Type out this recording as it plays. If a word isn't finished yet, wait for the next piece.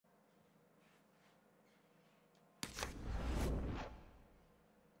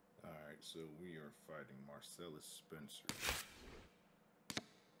So we are fighting Marcellus Spencer.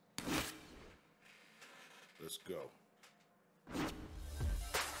 Let's go.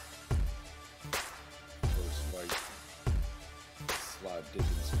 First fight, Sly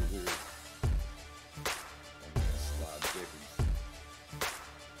Dickens career. Sly Dickens.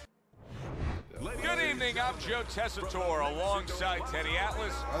 Good evening, I'm Joe Tessitore alongside Teddy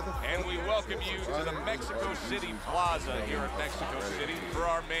Atlas, and we welcome you to the Mexico City Plaza here in Mexico City for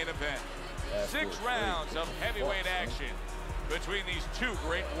our main event. 6 rounds of heavyweight action between these two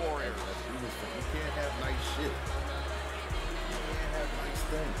great warriors. You can't have nice shit. You can't have nice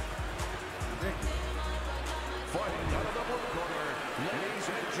things. Ridiculous. Fighting out of the blue corner, ladies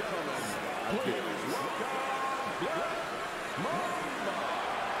and gentlemen, please welcome Black Mamba.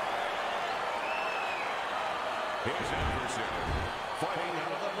 His adversary, fighting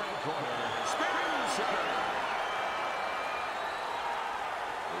out of the red corner, Spencer.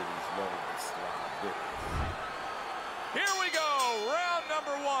 Ladies love the Sly Dickens. Here we go, round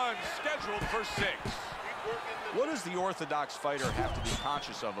number 1, scheduled for 6. What does the orthodox fighter have to be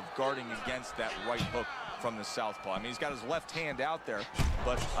conscious of guarding against that right hook from the southpaw? I mean, he's got his left hand out there,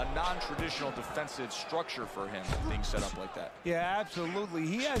 but a non-traditional defensive structure for him being set up like that. Yeah, absolutely.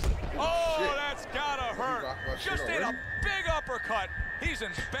 He has... Oh, shit. That's gotta hurt. Just in a big uppercut. He's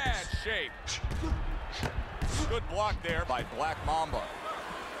in bad shape. Good block there by Black Mamba.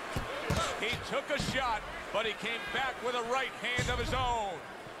 He took a shot, but he came back with a right hand of his own.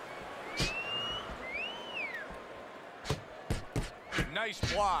 Nice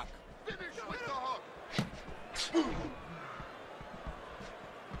block.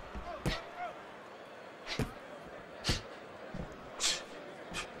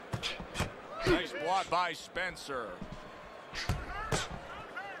 Nice block by Spencer.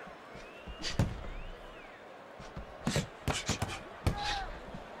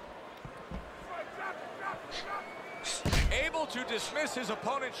 Able to dismiss his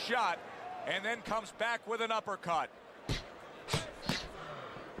opponent's shot and then comes back with an uppercut.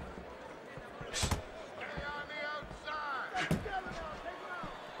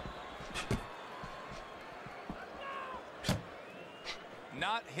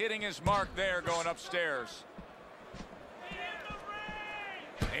 Not hitting his mark there going upstairs.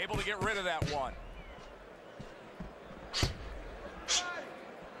 Able to get rid of that one.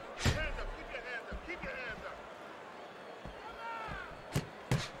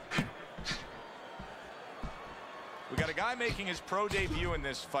 We got a guy making his pro debut in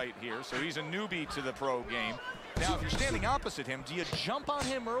this fight here, so he's a newbie to the pro game. Now, if you're standing opposite him, do you jump on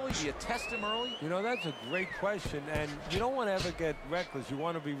him early? Do you test him early? You know, that's a great question, and you don't want to ever get reckless. You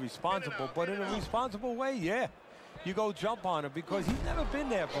want to be responsible, but in a responsible way, yeah. You go jump on him because he's never been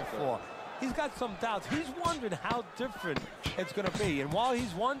there before. He's got some doubts. He's wondering how different it's going to be, and while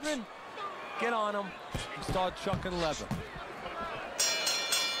he's wondering, get on him and start chucking leather.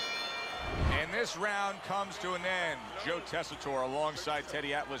 And this round comes to an end. Joe Tessitore alongside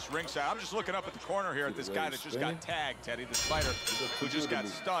Teddy Atlas ringside. I'm just looking up at the corner here at this guy that just got tagged, Teddy, this fighter who just got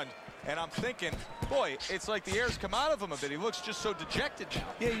stunned. And I'm thinking, boy, it's like the air's come out of him a bit. He looks just so dejected now.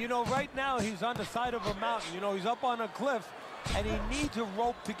 Yeah, you know, right now he's on the side of a mountain. You know, he's up on a cliff, and he needs a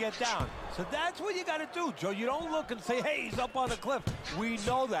rope to get down. So that's what you got to do, Joe. You don't look and say, hey, he's up on a cliff. We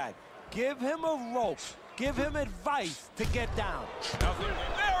know that. Give him a rope. Give him advice to get down. There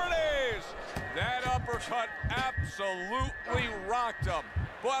it is! That uppercut absolutely rocked him.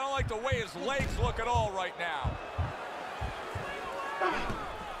 Boy, I don't like the way his legs look at all right now.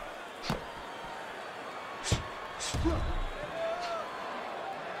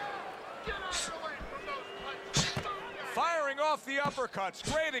 Firing off the uppercuts.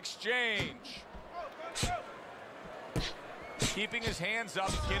 Great exchange. Keeping his hands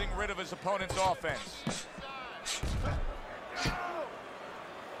up, getting rid of his opponent's offense.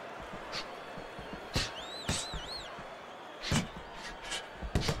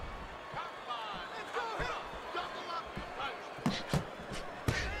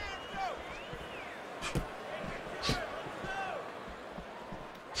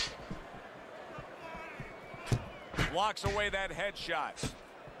 Blocks away that headshot.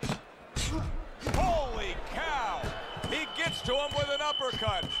 Holy cow! He gets to him with an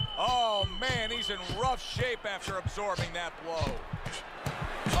uppercut. Oh, man, he's in rough shape after absorbing that blow.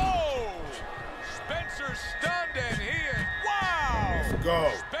 Oh! Spencer's stunned, and he is... Wow! Let's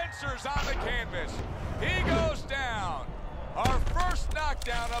go. Spencer's on the canvas. He goes down. Our first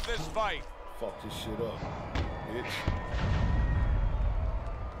knockdown of this fight. Fuck this shit up, bitch.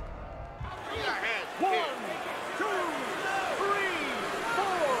 1, 2, 3, 4,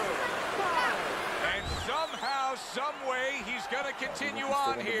 5. And somehow, some way, he's going gonna continue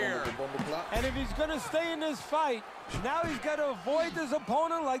on here. And if he's gonna stay in this fight, now he's got to avoid this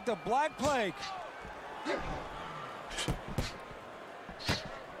opponent like the Black Plague.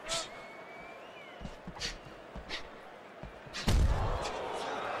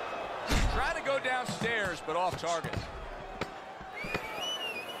 Try to go downstairs, but off target.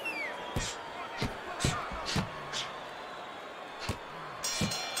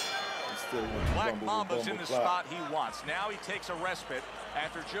 Black Mamba's in the spot he wants. Now he takes a respite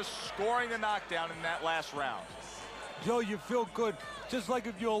after just scoring the knockdown in that last round. Joe, you feel good, just like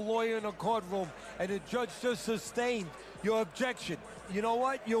if you're a lawyer in a courtroom and the judge just sustained your objection. You know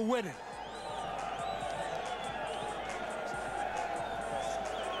what? You're winning.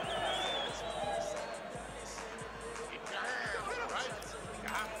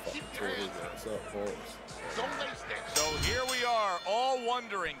 So here we are, all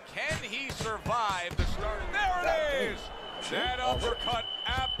wondering, can he survive the start? There it is! That uppercut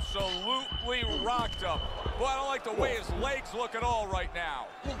absolutely rocked him. Boy, I don't like the way his legs look at all right now.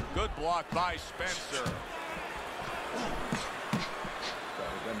 Good block by Spencer.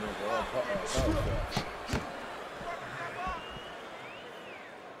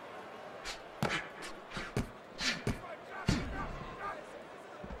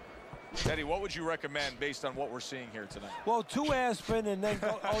 Teddy, what would you recommend based on what we're seeing here tonight? Well, 2 aspirin and then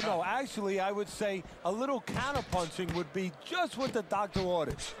go, oh no, actually I would say a little counterpunching would be just what the doctor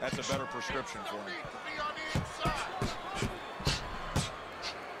ordered. That's a better prescription for him.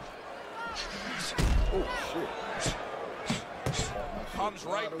 Oh, shit. Comes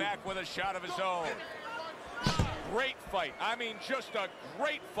right back with a shot of his own. Great fight. I mean, just a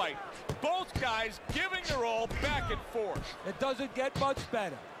great fight. Both guys giving their all back and forth. It doesn't get much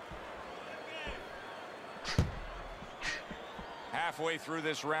better. Halfway through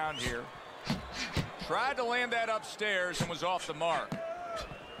this round here. Tried to land that upstairs and was off the mark.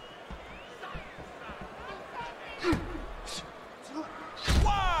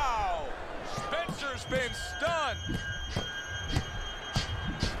 Wow! Spencer's been stunned.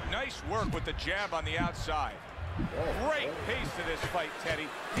 Nice work with the jab on the outside. Great pace to this fight, Teddy.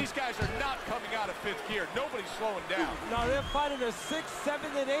 These guys are not coming out of 5th gear. Nobody's slowing down. No, they're fighting a 6th,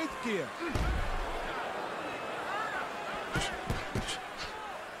 7th, and 8th gear.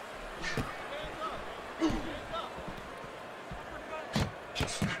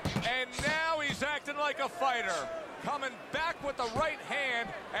 And now he's acting like a fighter. Coming back with the right hand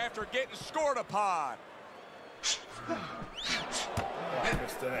after getting scored upon. I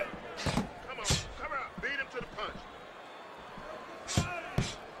missed that. Come on, come out. Beat him to the punch.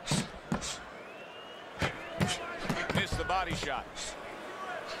 Missed the body shot.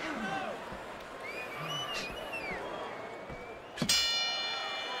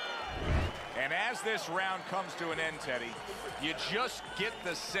 And as this round comes to an end, Teddy, you just get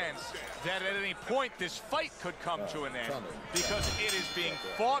the sense that at any point this fight could come to an end because it is being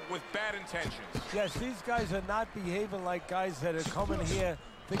fought with bad intentions. Yes, these guys are not behaving like guys that are coming here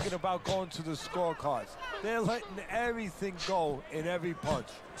thinking about going to the scorecards. They're letting everything go in every punch.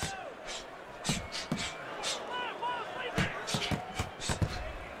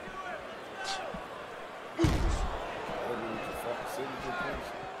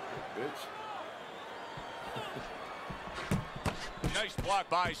 Nice block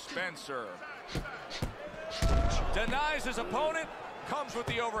by Spencer. Denies his opponent, comes with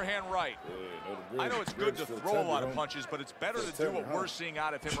the overhand right. I know it's good to throw a lot of punches, but it's better to do what we're seeing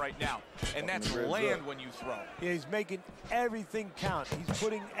out of him right now, and that's land when you throw. Yeah, he's making everything count. He's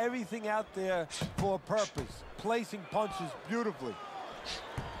putting everything out there for a purpose, placing punches beautifully.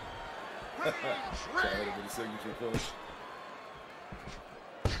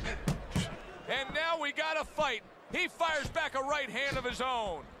 And now we got a fight. He fires back a right hand of his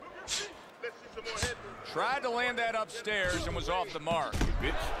own. Tried to land that upstairs and was off the mark. Can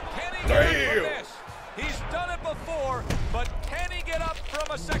he get up from this? He's done it before, but can he get up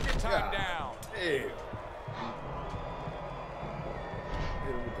from a second time down? Damn. Hit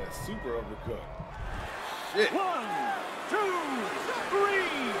him with that super uppercut. Shit. 1, 2, 3,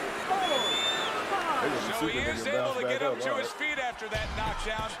 4. So he is able to get up to his feet after that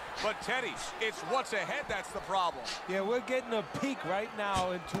knockdown. But, Teddy, it's what's ahead that's the problem. Yeah, we're getting a peek right now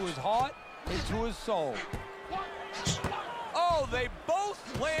into his heart, into his soul. Oh, they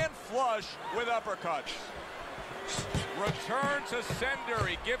both land flush with uppercuts. Return to sender.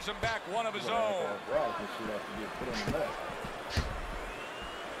 He gives him back one of his own.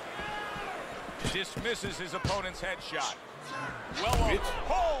 Dismisses his opponent's headshot. Well,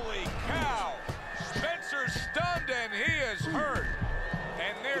 holy cow! Spencer's stunned and he is hurt.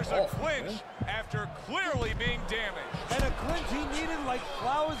 And there's a clinch after clearly being damaged. And a clinch he needed like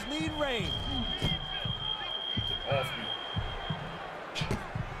flowers need rain. Off me.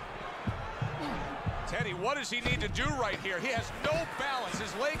 Teddy, what does he need to do right here? He has no balance.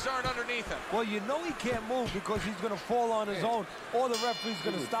 His legs aren't underneath him. Well, you know he can't move because he's going to fall on his own, or the referee's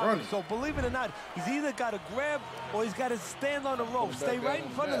going to stop him. So believe it or not, he's either got to grab or he's got to stand on the rope, stay right in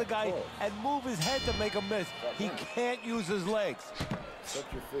front of the guy, and move his head to make a miss. He can't use his legs. Set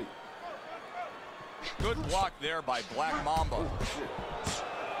your feet. Good block there by Black Mamba.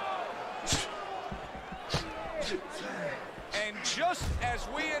 And just as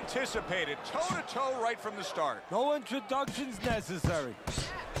we anticipated, toe-to-toe right from the start. No introductions necessary.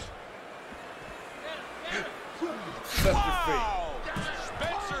 Wow!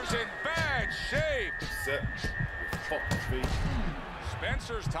 Spencer's in bad shape. Set your fucking feet.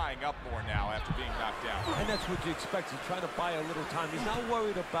 Spencer's tying up more now after being knocked down. And that's what you expect. He's trying to buy a little time. He's not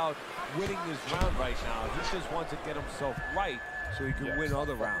worried about winning this round right now. He just wants to get himself right so he can win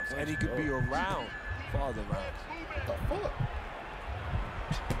other rounds. And he can be around for other rounds.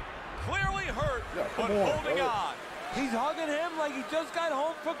 Clearly hurt, but holding on. He's hugging him like he just got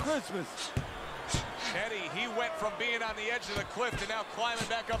home for Christmas. Teddy, he went from being on the edge of the cliff to now climbing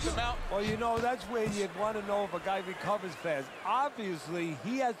back up the mountain. Well, you know, that's where you'd want to know if a guy recovers fast. Obviously,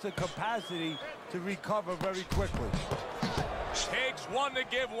 he has the capacity to recover very quickly. Takes one to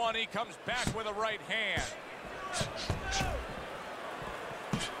give one. He comes back with a right hand.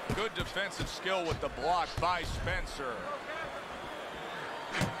 Good defensive skill with the block by Spencer.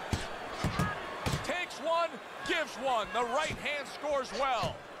 Takes one, gives one. The right hand scores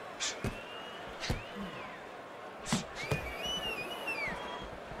well.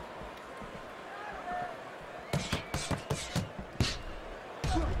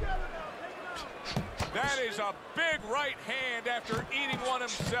 That is a big right hand after eating one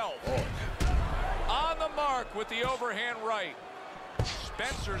himself. On the mark with the overhand right.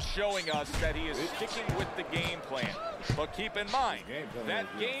 Spencer's showing us that he is sticking with the game plan. But keep in mind, that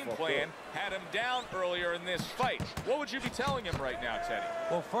game plan had him down earlier in this fight. What would you be telling him right now, Teddy?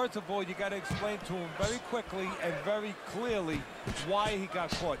 Well, first of all, you got to explain to him very quickly and very clearly why he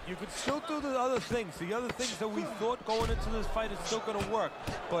got caught. You could still do the other things. The other things that we thought going into this fight is still going to work.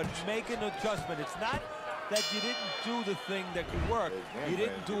 But make an adjustment. It's not that you didn't do the thing that could work. You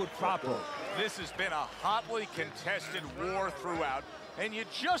didn't do it properly. This has been a hotly contested war throughout. And you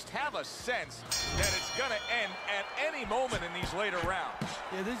just have a sense that it's going to end at any moment in these later rounds.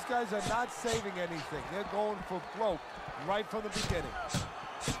 Yeah, these guys are not saving anything. They're going for broke right from the beginning.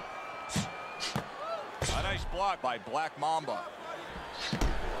 A nice block by Black Mamba.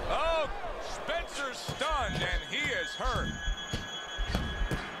 Oh, Spencer's stunned, and he is hurt.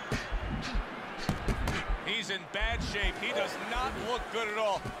 He's in bad shape. He does not look good at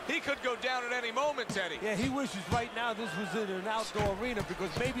all. He could go down at any moment, Teddy. Yeah, he wishes right now this was in an outdoor arena because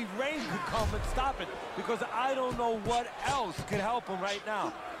maybe rain could come and stop it, because I don't know what else could help him right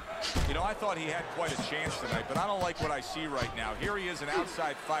now. You know, I thought he had quite a chance tonight, but I don't like what I see right now. Here he is, an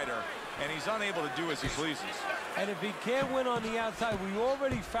outside fighter, and he's unable to do as he pleases. And if he can't win on the outside, we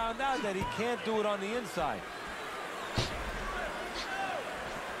already found out that he can't do it on the inside.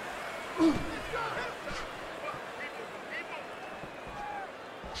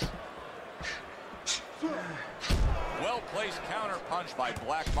 Well-placed counter punch by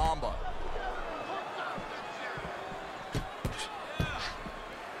Black Mamba.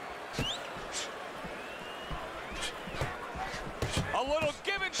 A little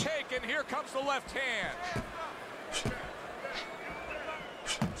give and take, and here comes the left hand.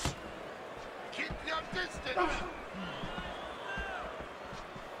 Keep your distance.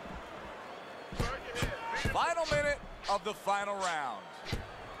 Final minute of the final round.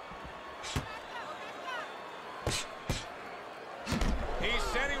 He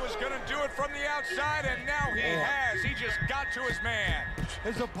said he was going to do it from the outside, and now he has. He just got to his man.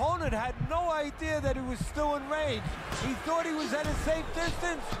 His opponent had no idea that he was still in range. He thought he was at a safe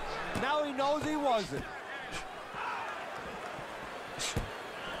distance. Now he knows he wasn't.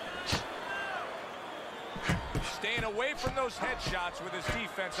 Staying away from those headshots with his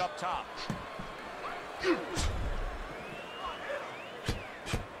defense up top.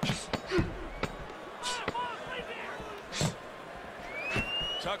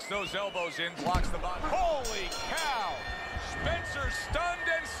 Tucks those elbows in, blocks the bottom. Holy cow! Spencer stunned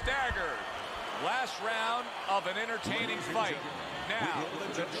and staggered. Last round of an entertaining fight. Now,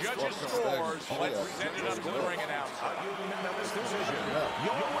 the judges' scores. Let's send it up to the ring announcer.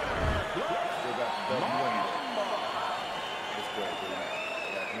 Your winner,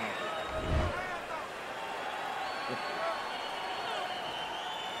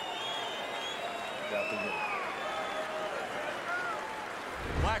 Got the win.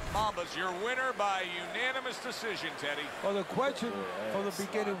 Black Mamba's your winner by unanimous decision, Teddy. Well, the question from the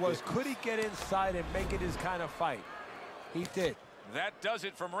beginning was, could he get inside and make it his kind of fight? He did. That does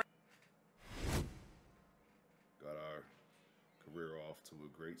it from... Got our career off to a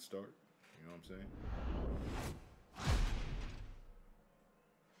great start. You know what I'm saying?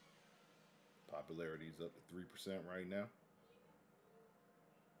 Popularity's up to 3% right now.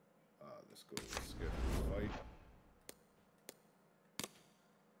 Let's go schedule the fight.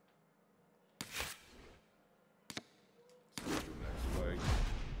 Schedule next fight.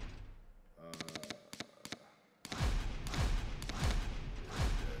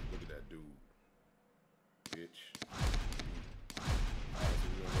 Look at that dude, bitch. So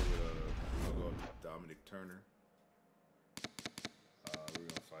we're gonna go up to Dominic Turner. We're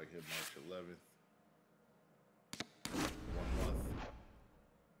gonna fight him March 11th. 1 month.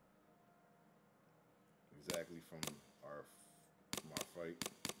 Exactly from our fight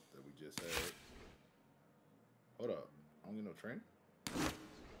that we just had. Hold up. I don't get no training? I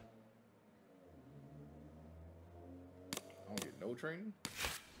don't get no training?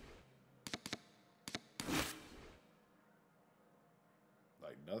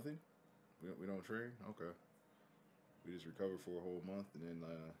 Like nothing? We don't train? Okay. We just recover for a whole month and then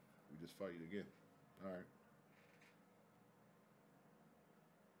we just fight again. All right.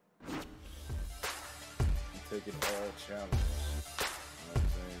 Taking all challenges. You know what I'm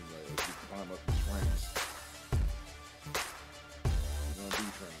saying? Like, as you climb up these ranks, you're gonna be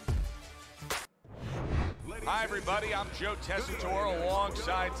trained. Hi, everybody. I'm Joe Tessitore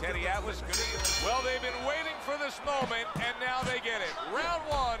alongside Teddy Atlas. Well, they've been waiting for this moment, and now they get it. Round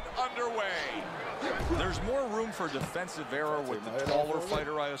 1 underway. There's more room for defensive error with the taller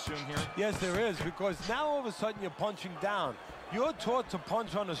fighter, I assume, here? Yes, there is, because now all of a sudden you're punching down. You're taught to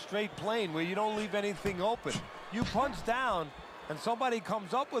punch on a straight plane where you don't leave anything open. You punch down, and somebody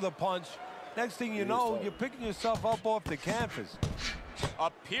comes up with a punch. Next thing you know, you're picking yourself up off the canvas. A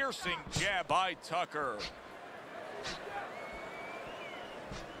piercing jab by Tucker.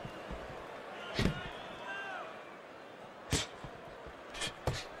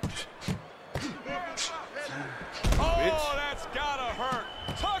 Oh, that's gotta hurt.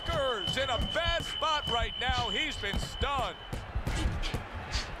 Tucker's in a bad spot right now. He's been stunned.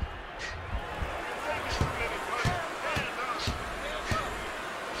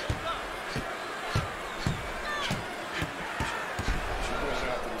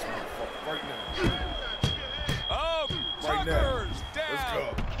 Oh, Tucker's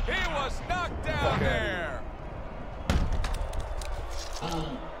down. He was knocked down there.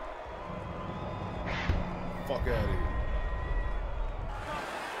 Fuck out of here.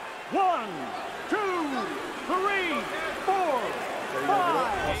 1, 2, 3, 4,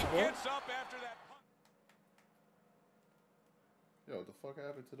 5. He gets up after that punch. Yo, what the fuck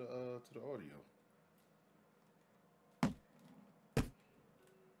happened to the audio?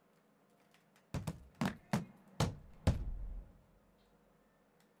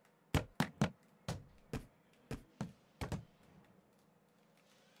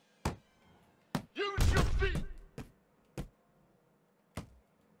 Use your feet.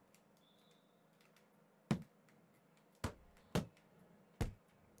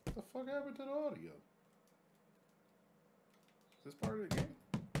 What the fuck happened to the audio? Is this part of the game?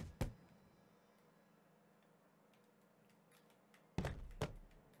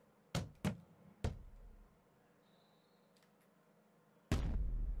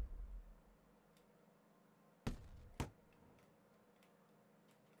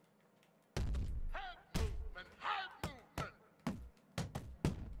 Head movement. Head movement.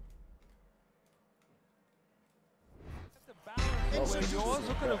 Where you're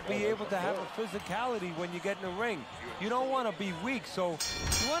also going to be able to have a physicality when you get in the ring. You don't want to be weak, so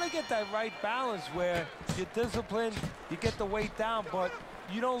you want to get that right balance where you're disciplined, you get the weight down, but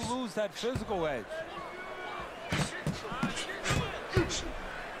you don't lose that physical edge.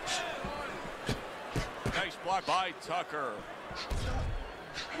 Nice block by Tucker.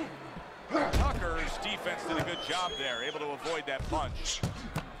 Tucker's defense did a good job there, able to avoid that punch.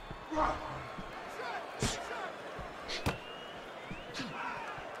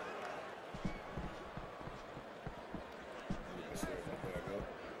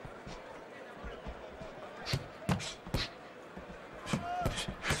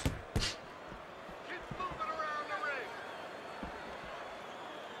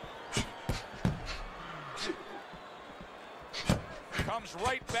 Comes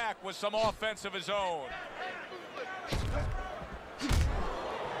right back with some offense of his own.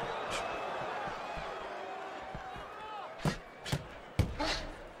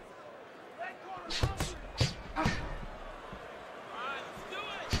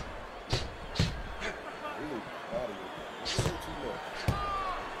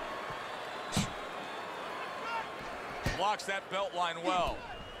 that belt line well.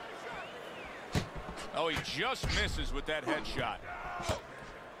 Oh, he just misses with that headshot.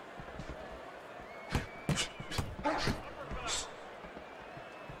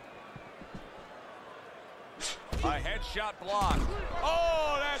 A headshot block.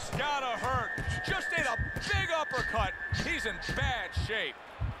 Oh, that's gotta hurt. Just ate a big uppercut. He's in bad shape.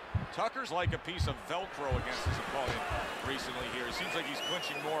 Tucker's like a piece of Velcro against his opponent recently here. It seems like he's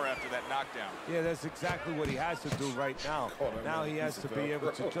clinching more after that knockdown. Yeah, that's exactly what he has to do right now. Now he has to be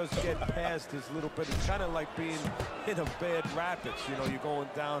able to just get past his little bit. It's kind of like being in a bad rapids. You know, you're going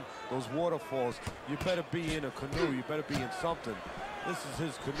down those waterfalls. You better be in a canoe. You better be in something. This is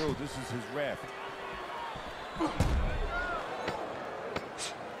his canoe. This is his raft.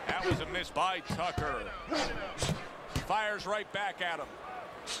 That was a miss by Tucker. Fires right back at him.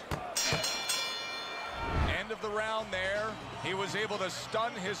 End of the round there. He was able to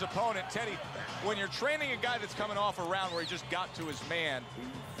stun his opponent. Teddy, when you're training a guy that's coming off a round where he just got to his man,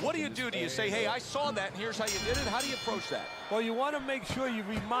 what do? Do you say, hey, I saw that, and here's how you did it? How do you approach that? Well, you want to make sure you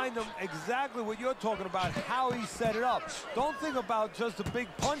remind him exactly what you're talking about, how he set it up. Don't think about just a big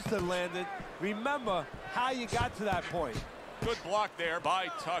punch that landed. Remember how you got to that point. Good block there by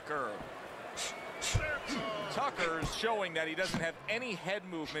Tucker. Tucker's showing that he doesn't have any head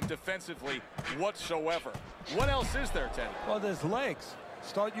movement defensively whatsoever. What else is there, Teddy? Well, there's legs.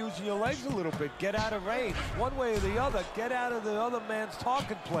 Start using your legs a little bit. Get out of range. One way or the other, get out of the other man's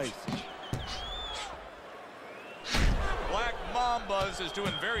talking place. Black Mambas is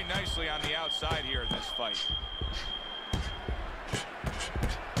doing very nicely on the outside here in this fight.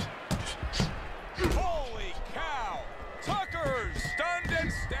 Holy cow! Tucker's stunned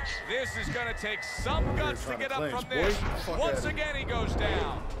and stabbed. This is going to take some guts to get up from this. Once again, he goes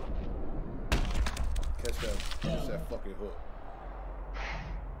down. Catch that fucking hook.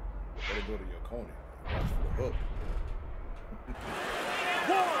 Better go to your corner. Watch for the hook.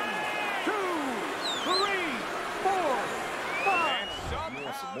 1, 2, 3, 4, 5. And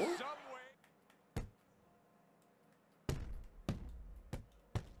somehow, some more? some way.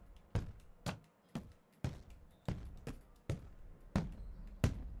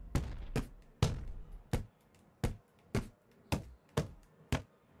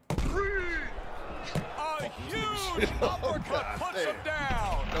 A huge uppercut puts him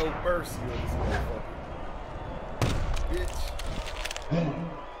down. No mercy on this motherfucker. Bitch.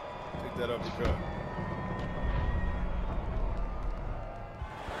 Take that uppercut.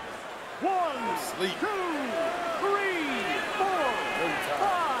 1, Sleep. 2, 3, 4, No time.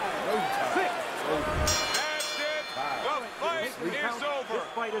 5, No time. 6. It's over. That's it. The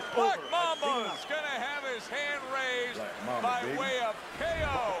fight is over. Black Mamba's gonna have his hand raised Black Mamba, by baby. way of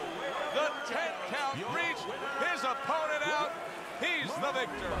KO. The 10 count reached. His opponent out. He's the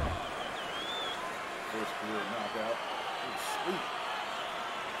victor. First career knockout. Sleep.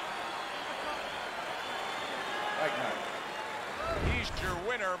 Like night. He's your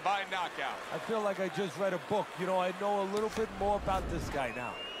winner by knockout. I feel like I just read a book. You know, I know a little bit more about this guy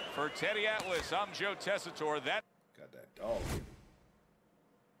now. For Teddy Atlas, I'm Joe Tessitore. That Got that dog.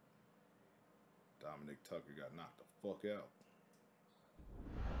 Dominic Tucker got knocked the fuck out.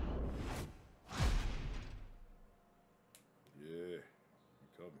 Yeah, he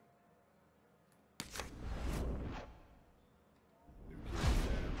coming. New kid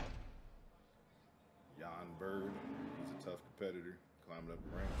Sam. Jan Bird. He's a tough competitor. Climbing up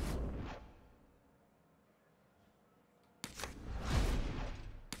the ranks.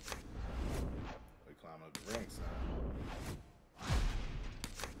 They climbing up the ranks now.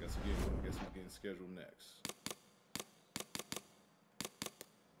 Guess who's getting scheduled next.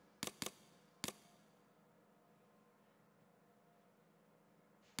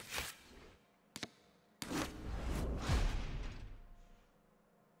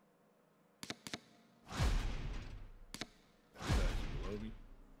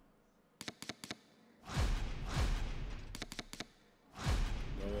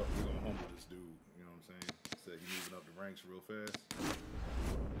 Ranks real fast. Let's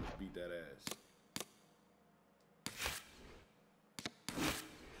beat that ass.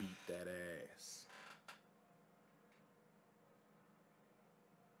 Beat that ass.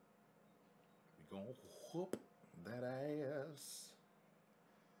 We gonna whoop that ass.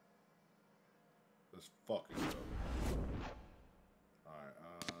 Let's fucking go. Alright,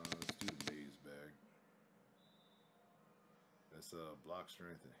 let's do the maze bag. That's block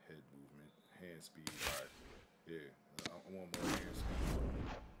strength and head movement. Hand speed. Alright. Yeah. I want more hand speed.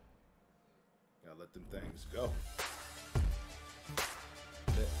 Gotta let them things go.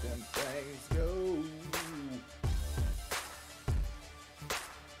 Let them things go.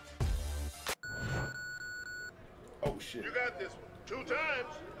 Oh shit. You got this one. 2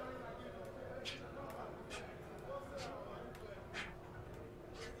 times.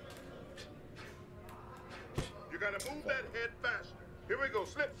 You gotta move that head faster. Here we go.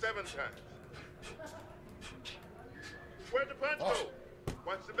 Slip 7 times. Where'd the punch go?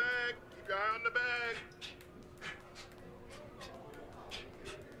 Watch the bag. Keep your eye on the bag.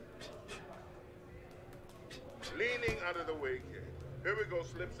 Leaning out of the way, kid. Here we go.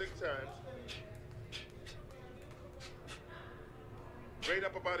 Slip 6 times. Great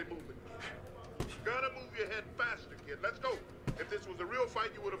upper body movement. Gotta move your head faster, kid. Let's go. If this was a real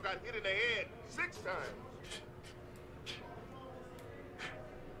fight, you would have got hit in the head 6 times.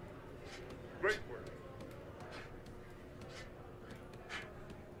 Great work.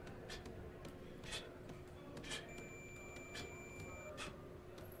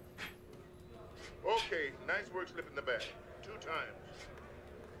 Okay, nice work slipping the bag. 2 times.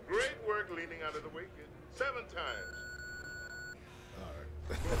 Great work leaning out of the way, kid. 7 times. All right.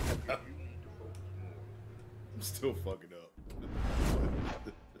 You need to focus more. I'm still fucking up.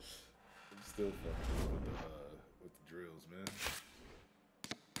 I'm still fucking up with the drills, man.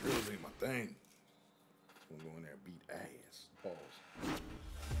 Drills ain't my thing. I'm gonna go in there and beat ass. Pause.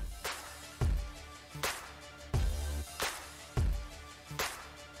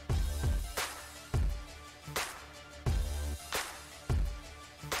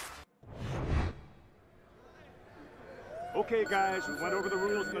 Okay, guys, we went over the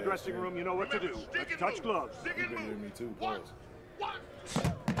rules in the dressing room. You know what to do. Let's touch gloves. Stick You and can hear move. me too. One. Pause.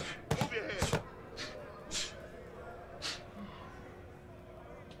 Move your head.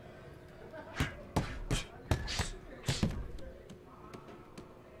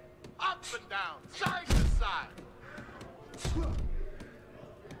 Up and down, side to side.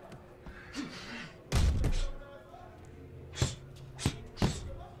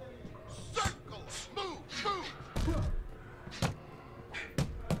 Circle, move.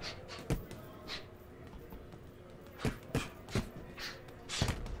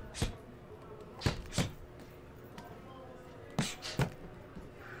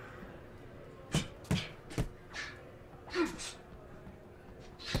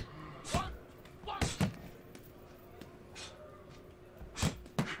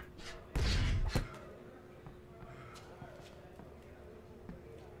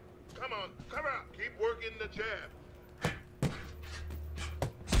 Come on, come out. Keep working the jab.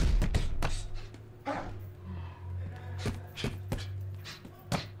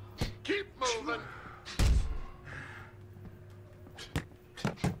 Keep moving.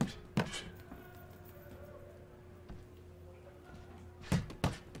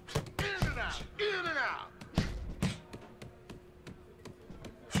 In and out, in and out.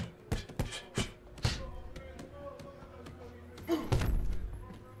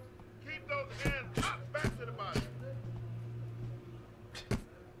 Keep those hands up, back to the body.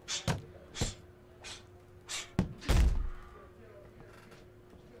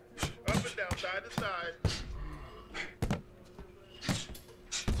 Up and down, side to side.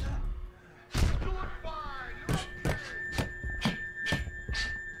 Doing fine, you're okay.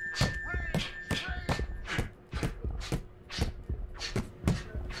 Range, range.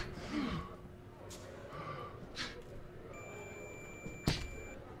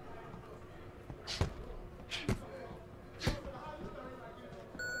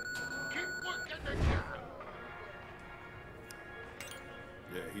 Keep working the jab.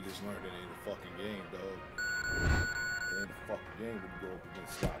 Yeah, he just learned it ain't a fucking game, dog. It ain't a fucking game when you go up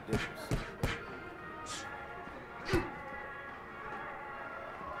against Scott Dickus.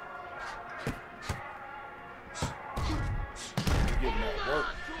 You're giving that work.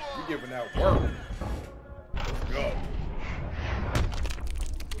 You're giving that work. Let's go.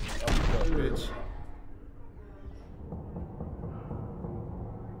 Up you go, bitch.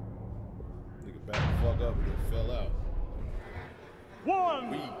 Nigga back the fuck up and then fell out. 1,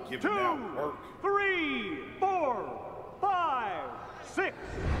 We giving 2, that work. 3, 4, 5, 6.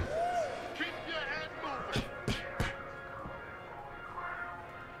 Keep your head moving.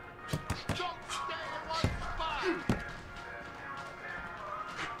 Don't stay in one spot.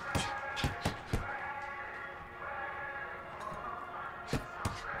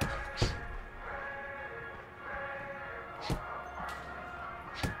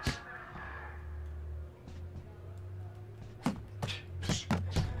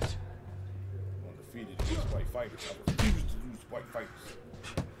 Undefeated against white fighters. I refuse to lose white fighters.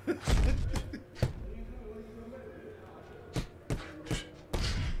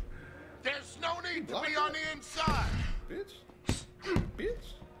 There's no need to be on the inside. Bitch. Bitch.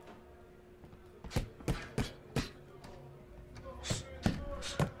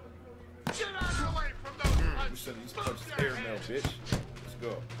 Get out of the way from those We punches. send these punches bitch. Let's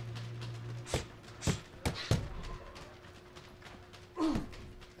go.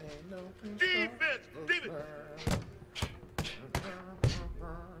 Defense! Defense!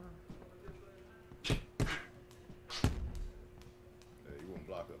 Hey, you want to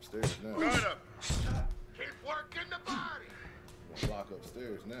block upstairs now. Guard up. Keep working the body. You want to block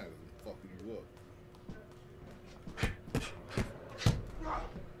upstairs now because I'm fucking you up.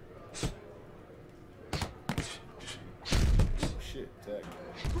 Shit, tag.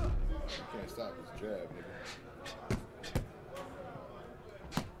 You can't stop this jab, nigga.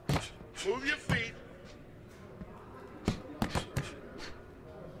 Move your feet.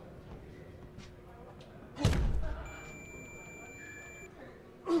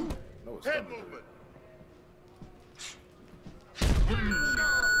 No, it's Head coming. movement.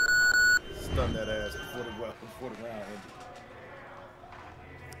 Stun that ass before the round ended.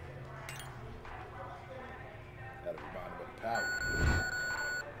 Gotta remind him of the power.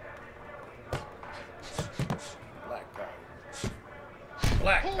 Black power.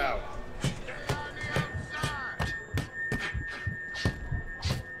 Black power. Stay on the outside.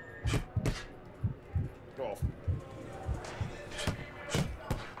 Golf.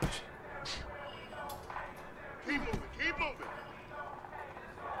 Keep moving. Keep moving.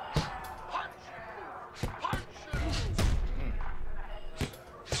 Punch and move. Punch and move.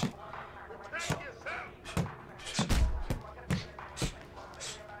 Protect yourself.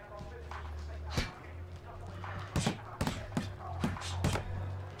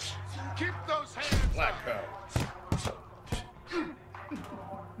 Keep those hands Black up. power.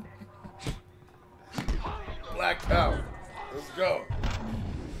 Black power. Let's go.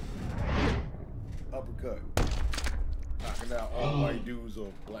 Uppercut. Knocking out all white dudes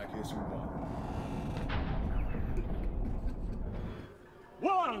on Black History Month.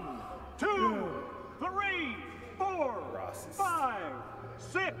 1, 2, 3, 4, Rosses. 5,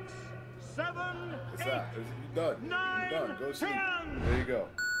 6, 7, It's 8. out. You're done. You're done. Go sleep. 10. There you go.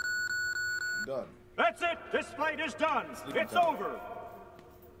 Done. That's it. This fight is done. Sleeping It's time. over.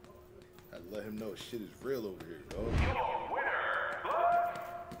 I let him know shit is real over here, dog.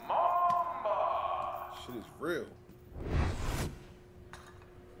 Shit is real.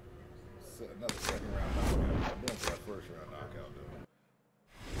 Another second round knockout. I'm going for that first round knockout, though.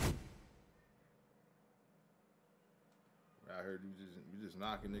 I heard you just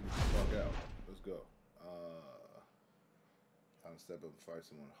knocking niggas the fuck out. Let's go. Time to step up and fight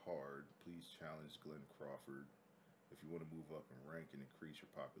someone hard. Please challenge Glenn Crawford if you want to move up in rank and increase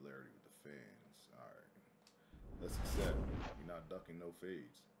your popularity with the fans. All right. Let's accept. You're not ducking no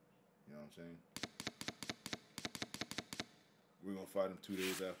fades. You know what I'm saying? We're going to fight him 2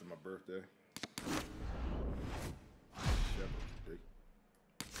 days after my birthday. Shepherd, dick.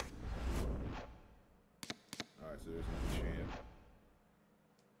 Alright, so there's no champ.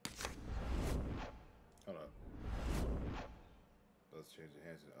 Hold up. Let's change the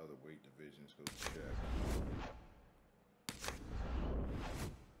hands to other weight divisions. Go check.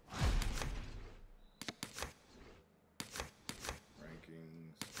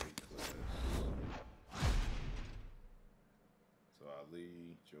 Rankings, weight class. So Ali,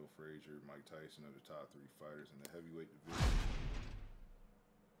 Joe Frazier, Mike Tyson are the top 3 fighters in the heavyweight division.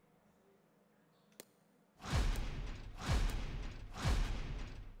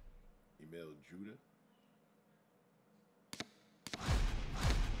 Emil Judah.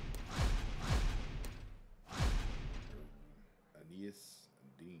 Aeneas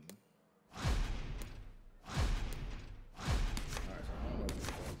Dean. Alright, so I don't know what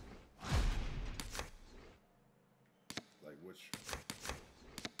like which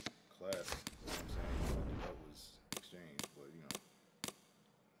class, you know what I'm saying, that was exchanged, but you know,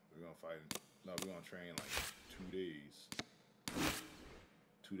 we're gonna fight, no, we're gonna train like 2 days.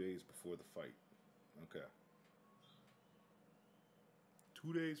 2 days before the fight. Okay.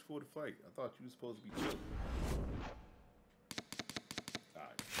 2 days before the fight. I thought you were supposed to be chilling.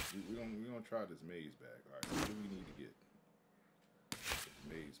 Alright, we're gonna try this maze bag. Alright, what do we need to get?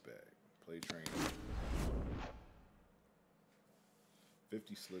 Maze bag. Play training.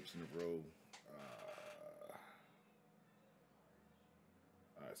 50 slips in a row.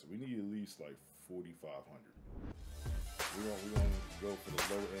 Alright, so we need at least like 4,500. We're gonna go for the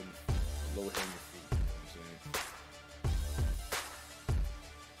low hanging fruit. You know what I'm saying?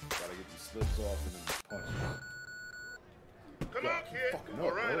 Gotta get these slips off and then these punches. Come on, kid.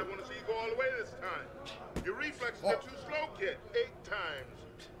 All right, I want to see you go all the way this time. Your reflexes are too slow, kid. 8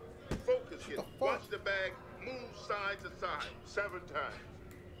 times. Focus, kid. Watch the bag. Move side to side. 7 times.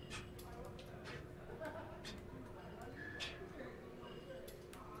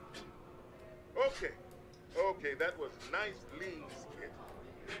 Okay. Okay, that was nice lean skit.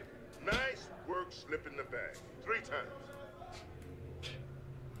 Nice work slipping the bag 3 times.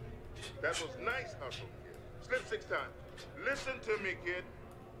 That was nice hustle, kid. Slip 6 times. Listen to me, kid.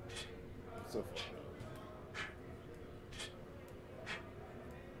 So fucked up.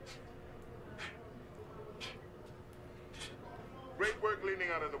 Great work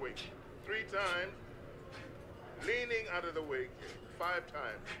leaning out of the way. 3 times. Leaning out of the way, kid. 5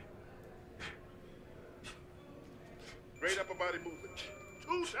 times. Great upper body movement.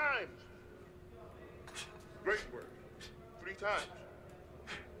 2 times. Great work. 3 times.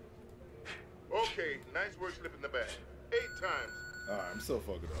 Okay, nice work slipping the bag. 8 times. All right, I'm still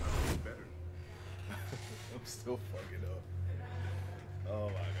fucking up. Better. I'm still fucking up. Oh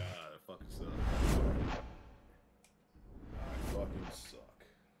my god, I fucking suck. I fucking suck.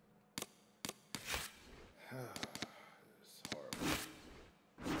 It's horrible.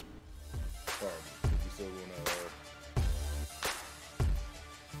 Horrible. You still wanna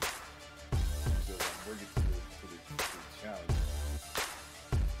bring it to the challenge.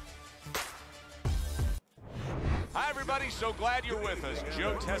 Hi, everybody. So glad you're with us.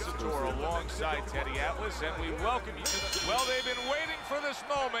 Joe Tessitore alongside Teddy Atlas, and we welcome you. Well, they've been waiting for this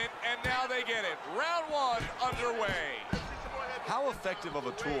moment, and now they get it. Round 1 underway. How effective of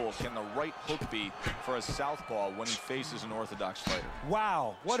a tool can the right hook be for a southpaw when he faces an orthodox fighter?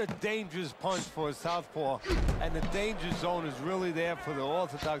 Wow, what a dangerous punch for a southpaw. And the danger zone is really there for the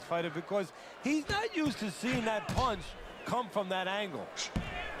orthodox fighter because he's not used to seeing that punch come from that angle.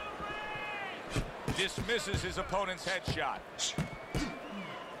 Dismisses his opponent's headshot.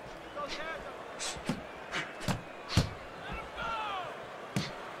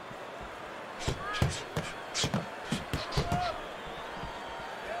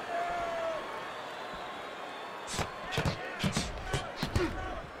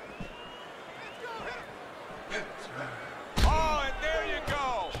 Oh, and there you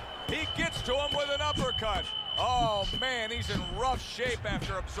go. He gets to him with an uppercut. Oh, man, he's in rough shape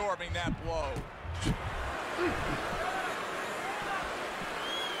after absorbing that blow.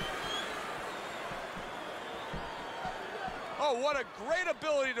 Oh, what a great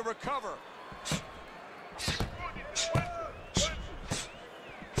ability to recover.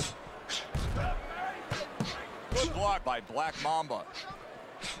 Good block by Black Mamba.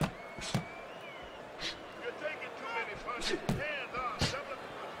 You're taking too many punches. Hands up.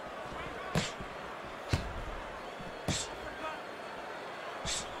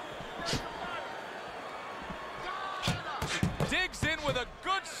 Digs in with a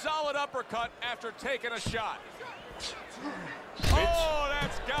good solid uppercut after taking a shot. Oh,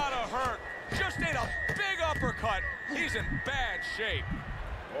 that's gotta hurt. Just ate a big uppercut. He's in bad shape.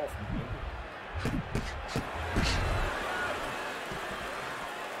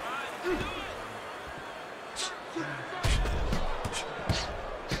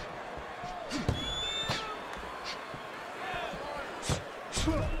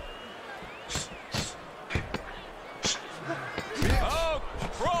 Oh,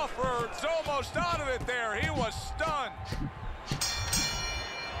 Crawford's almost out of it there. He was stunned.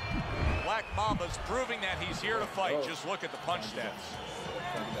 Black Mamba's proving that he's here to fight. Just look at the punch stats.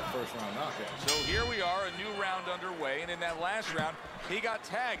 That first round knockout. So here we are, a new round underway, and in that last round, he got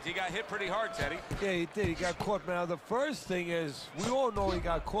tagged. He got hit pretty hard, Teddy. Yeah, he did. He got caught. Now, the first thing is, we all know he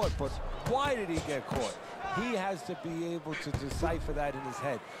got caught, but why did he get caught? He has to be able to decipher that in his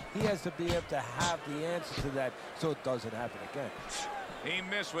head. He has to be able to have the answer to that so it doesn't happen again. He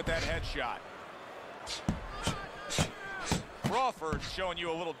missed with that headshot. Crawford showing you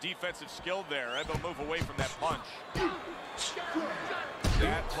a little defensive skill there. Able to move away from that punch.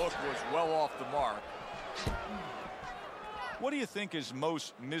 That hook was well off the mark. What do you think is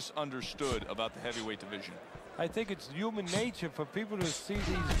most misunderstood about the heavyweight division? I think it's human nature for people to see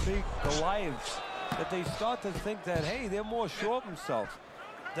these big Goliaths, that they start to think that, hey, they're more sure of themselves,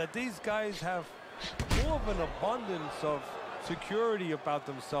 that these guys have more of an abundance of security about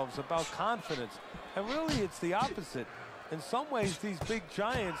themselves, about confidence. And really, it's the opposite. In some ways, these big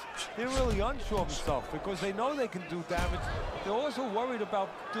giants, they're really unsure of themselves because they know they can do damage. They're also worried about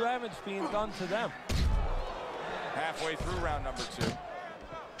damage being done to them. Halfway through round number 2.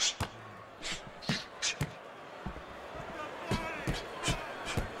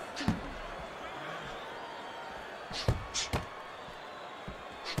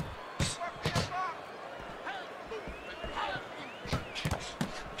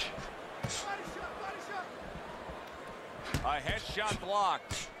 A headshot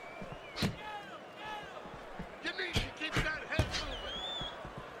blocked. You need to keep that head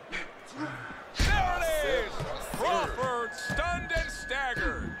moving. There it is! Crawford stunned and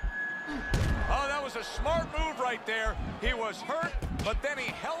staggered. Oh, that was was a smart move right there. He was hurt, but then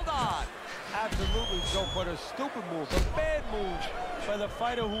he held on. Absolutely, Joe, but a stupid move, a bad move by the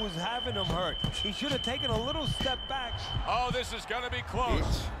fighter who was having him hurt. He should have taken a little step back. Oh, this is going to be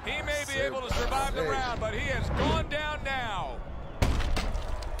close. He may be able to survive the round, but he has gone down now.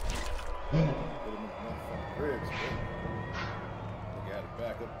 Put him in the motherfucking ribs, bro. They got it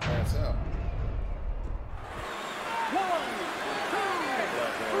back up, pass out. 1, 2,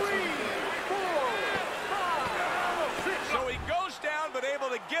 3, 4, 5, 6. So he goes down, but able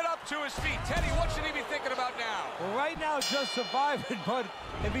to get up to his feet. Teddy, what should he be thinking about now? Well, right now, just surviving, but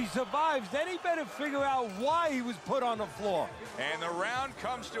if he survives, then he better figure out why he was put on the floor. And the round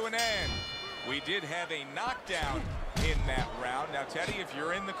comes to an end. We did have a knockdown in that round. Now, Teddy, if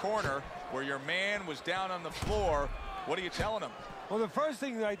you're in the corner where your man was down on the floor, what are you telling him? Well, the first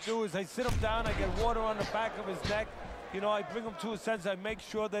thing that I do is I sit him down, I get water on the back of his neck. You know, I bring him to a sense, I make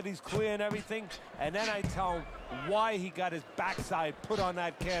sure that he's clear and everything, and then I tell him why he got his backside put on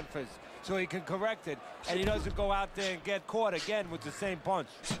that canvas so he can correct it, and he doesn't go out there and get caught again with the same punch.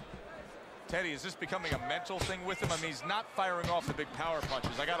 Teddy, is this becoming a mental thing with him? I mean, he's not firing off the big power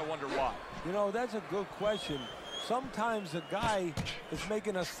punches. I got to wonder why. You know, that's a good question. Sometimes a guy is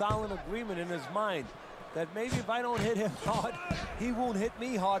making a silent agreement in his mind that maybe if I don't hit him hard, he won't hit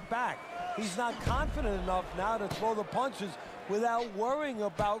me hard back. He's not confident enough now to throw the punches without worrying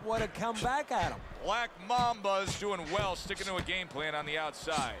about what will come back at him. Black Mamba's doing well, sticking to a game plan on the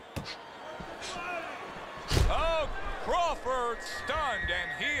outside. Oh, Crawford stunned,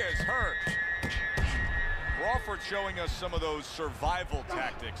 and he is hurt. Crawford showing us some of those survival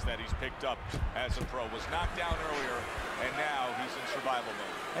tactics that he's picked up as a pro. Was knocked down earlier, and now he's in survival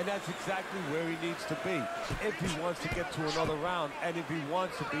mode. And that's exactly where he needs to be if he wants to get to another round and if he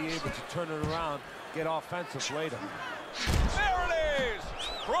wants to be able to turn it around, get offensive later. There it is!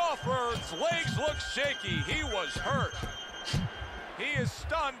 Crawford's legs look shaky. He was hurt. He is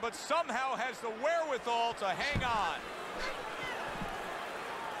stunned, but somehow has the wherewithal to hang on.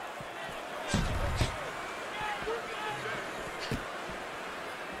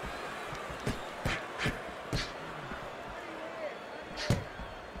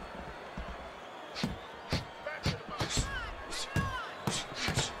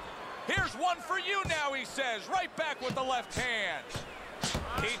 Here's one for you now, he says, right back with the left hand.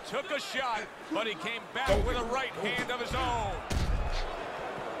 He took a shot, but he came back with a right hand of his own.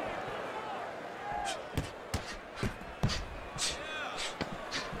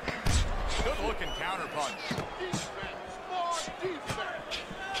 Good looking counter punch.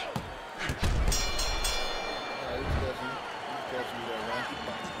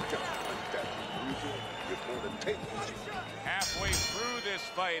 Halfway through this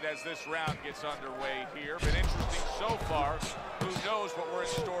fight as this round gets underway here. Been interesting so far. Who knows what we're in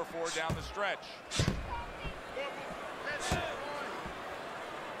store for down the stretch.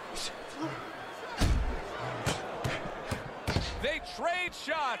 They trade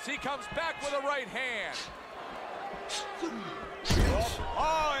shots. He comes back with a right hand.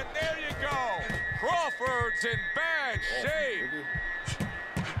 Oh, and there you go. Crawford's in bad shape.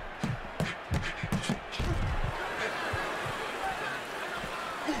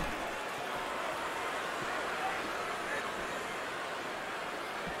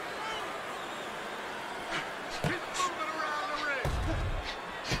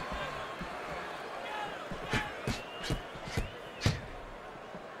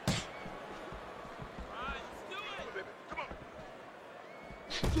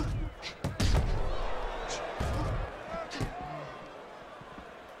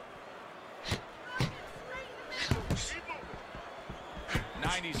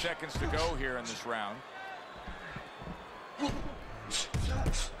 Seconds to go here in this round. Don't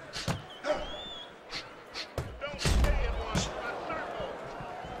stay in one circle.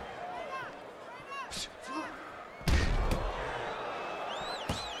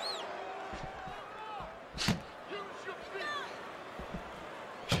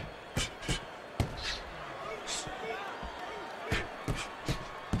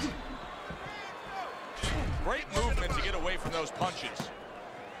 Great movement to get away from those punches.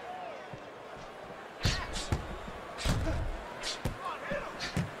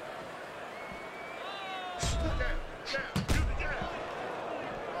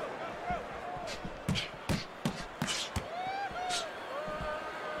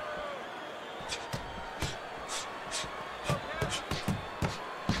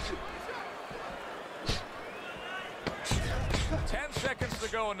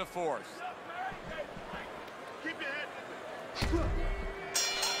 Go in the fourth. Keep your head.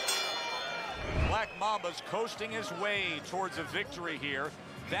 Black Mamba's coasting his way towards a victory here.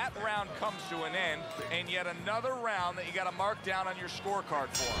 that round comes to an end, and yet another round that you got to mark down on your scorecard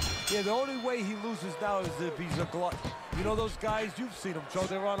for him. Yeah, the only way he loses now is if he's a glutton. You know those guys, you've seen them, Joe,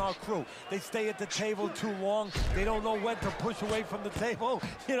 they're on our crew. They stay at the table too long. They don't know when to push away from the table,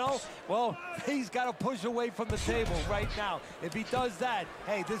 you know? Well, he's got to push away from the table right now. If he does that,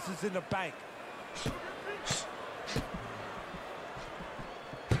 hey, this is in the bank.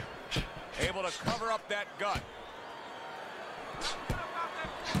 Able to cover up that gut.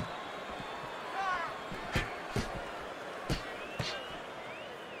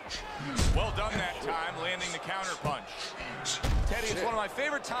 Well done that time, landing the counter punch. Teddy, it's one of my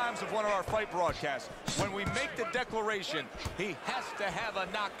favorite times of one of our fight broadcasts. When we make the declaration, he has to have a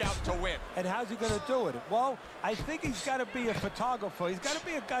knockout to win. And how's he going to do it? Well, I think he's got to be a photographer. He's got to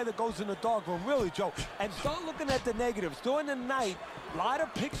be a guy that goes in the darkroom, really, Joe, and start looking at the negatives. During the night, a lot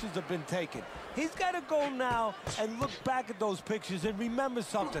of pictures have been taken. He's got to go now and look back at those pictures and remember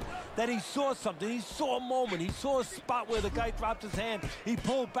something, that he saw something. He saw a moment. He saw a spot where the guy dropped his hand. He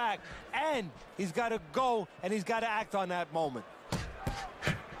pulled back, and he's got to go, and he's got to act on that moment.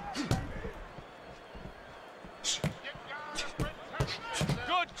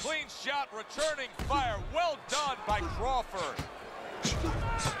 Good, clean shot, returning fire. Well done by Crawford.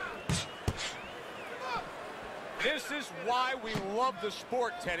 This is why we love the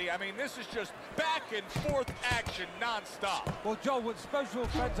sport, Teddy. I mean, this is just back and forth action nonstop. Well, Joe, when special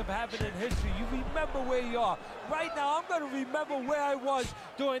events have happened in history, you remember where you are. Right now, I'm going to remember where I was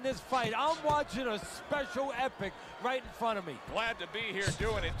during this fight. I'm watching a special epic right in front of me. Glad to be here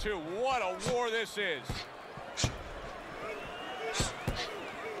doing it, too. What a war this is.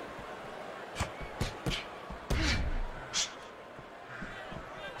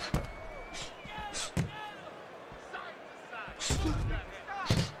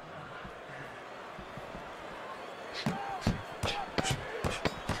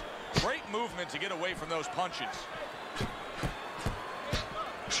 Great movement to get away from those punches.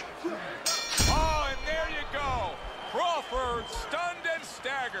 Oh, and there you go. Crawford stunned and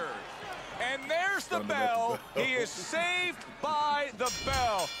staggered. And there's the bell. He is saved by the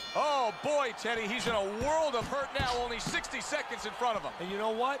bell. Oh, boy, Teddy, he's in a world of hurt now. Only 60 seconds in front of him. And you know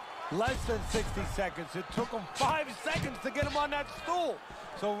what? Less than 60 seconds. It took him 5 seconds to get him on that stool.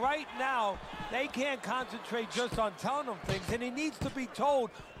 So right now, they can't concentrate just on telling him things, and he needs to be told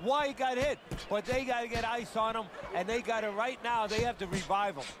why he got hit. But they got to get ice on him, and they got to, right now, they have to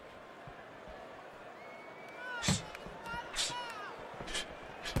revive him.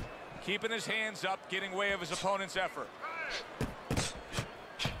 Keeping his hands up, getting way of his opponent's effort.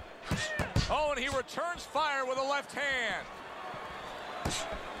 Oh, and he returns fire with a left hand.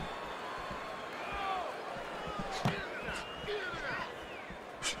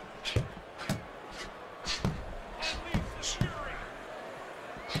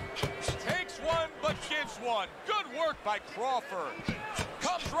 Takes one, but gives one. Good work by Crawford.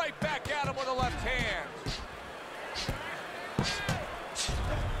 Comes right back at him with a left hand.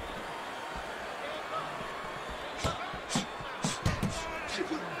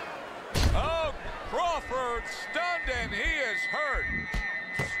 Oh, Crawford stunned, and he is hurt.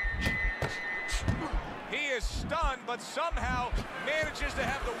 He is stunned, but somehow manages to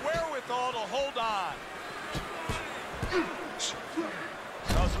have the wherewithal to hold on.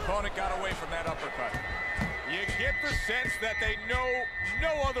 Well, his opponent got away from that uppercut. You get the sense that they know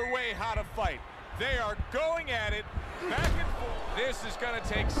no other way how to fight. They are going at it back and forth. This is going to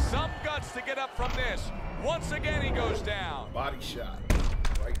take some guts to get up from this. Once again, he goes down. Body shot.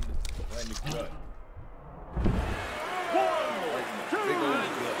 Right in the gut. 1, 2, 3,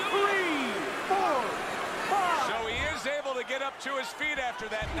 4, 5. So he is able to get up to his feet after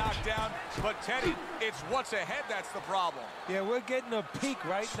that knockdown. But, Teddy, it's what's ahead that's the problem. Yeah, we're getting a peek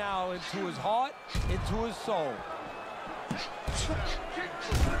right now into his heart, into his soul.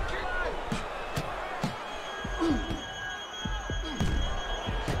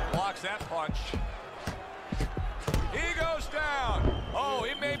 Blocks that punch. He goes down. Oh,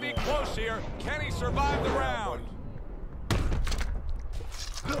 he may be close here. Can he survive the round?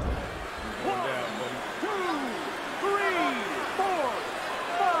 1, 2, 3, 4,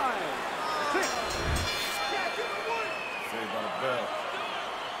 5, 6. Saved by the bell.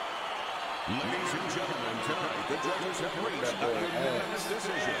 Ladies and gentlemen, tonight the judges have reached a unanimous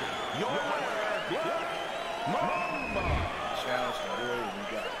decision. Your winner, Mamba. Challenge the boy when you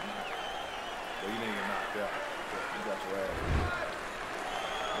got knocked. Well, you didn't get knocked out. You got your ass.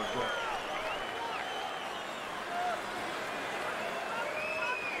 Let's go.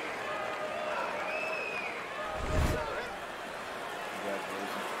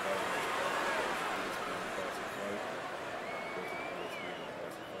 Congratulations.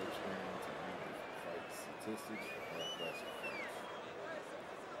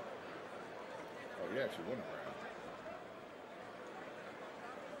 he actually won a round.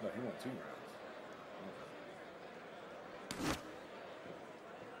 No, he won 2 rounds.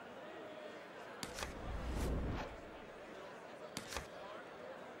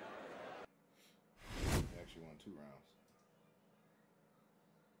 He actually won 2 rounds.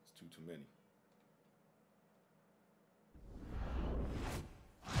 It's 2 too many.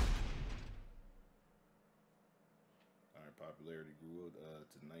 Alright, popularity grew to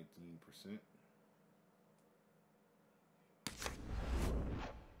 19%.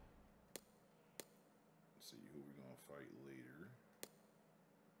 See who we're gonna fight later.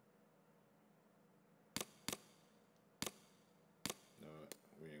 No,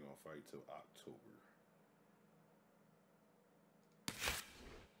 we ain't gonna fight till October.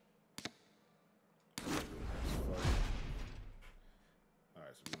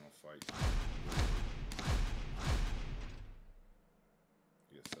 Alright, so we're gonna fight.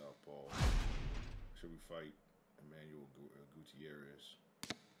 Get Southpaw. Should we fight Emmanuel Gutierrez?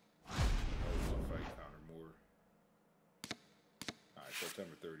 We're gonna fight Connor Moore. Alright,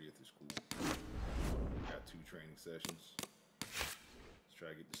 September 30th is cool. Got 2 training sessions. Let's try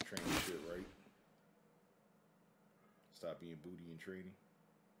to get this training shit right. Stop being booty in training.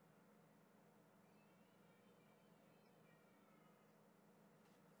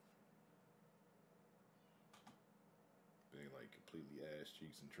 Being like completely ass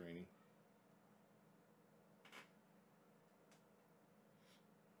cheeks in training.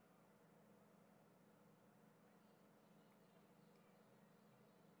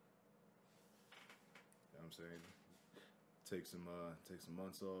 You know what I'm saying? Take some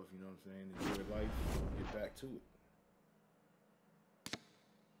months off, you know what I'm saying? Enjoy life, get back to it.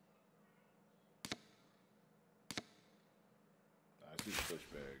 I see the push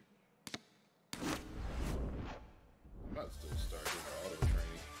bag. I'm about to start doing auto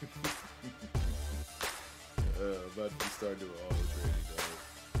training. I'm about to start doing auto training, dog.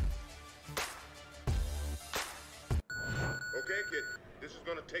 Okay, kid. This is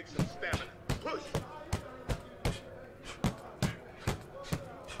gonna take some stamina. Push!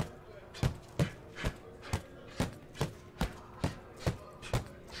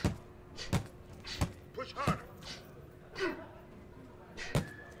 Push harder.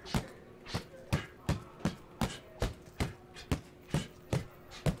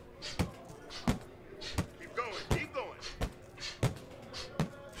 Keep going, keep going.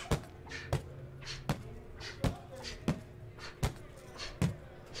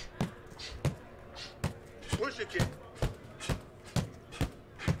 Push it, kid.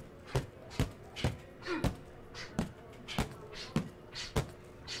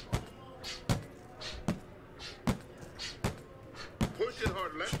 Push it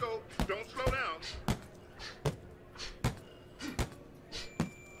hard. Let go. Don't slow down.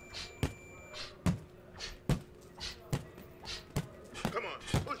 Come on.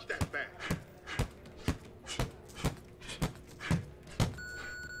 Push that back.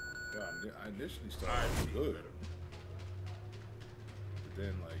 Yeah, I initially started good. But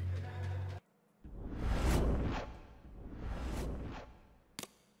then, like...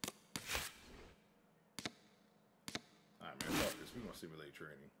 Alright, man, fuck this. We're gonna simulate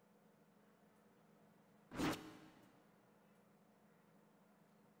training.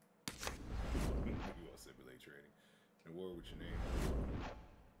 We gonna simulate training. An award with your name.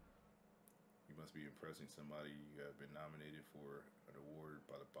 You must be impressing somebody. You have been nominated for an award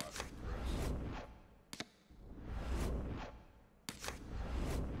by the Boxing Press.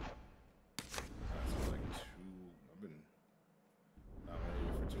 So like 2. I've been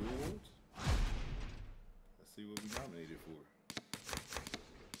nominated for 2 awards. Let's see what we nominated for.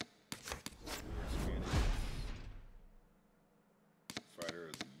 Awards candidates. Fighter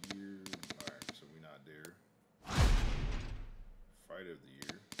of the Year. Alright, so we're not there. Fight of the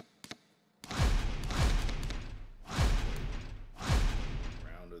Year.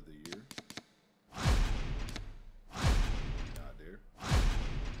 Round of the Year. Not there.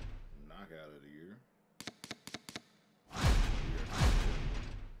 Knockout of the Year.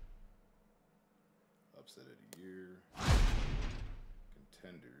 Upset of the Year.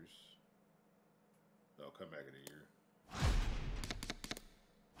 Contenders. No, comeback of the Year.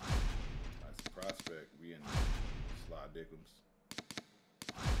 That's a prospect. We in Sly Dickens.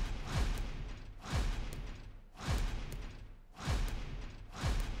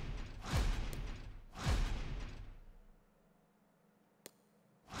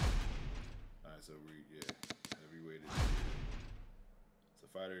 Alright, so heavyweight of the year. So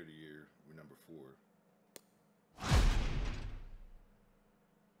fighter of the year, we're number 4.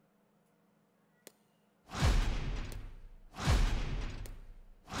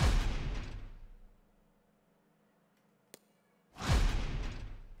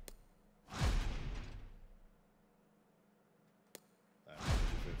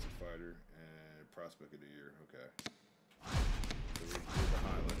 fighter and prospect of the year. Okay. So we're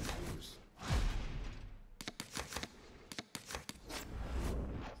behind Lennox Lewis.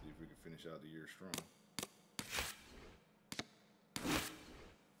 See if we can finish out the year strong.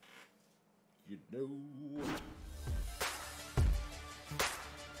 You know.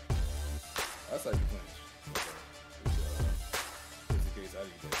 That's how you finish. Okay. Just in case I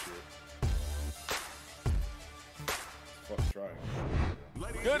didn't get that shit. Fuck trying.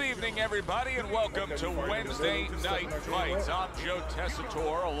 Good evening, everybody, and welcome to Wednesday Night Fights. I'm Joe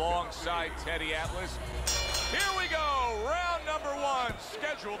Tessitore alongside Teddy Atlas. Here we go, round number 1,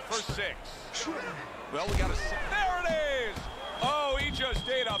 scheduled for 6. Well, we got a... There it is! Oh, he just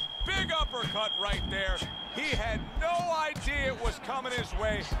ate a big uppercut right there. He had no idea it was coming his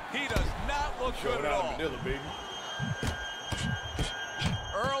way. He does not look good at all. Manila, baby.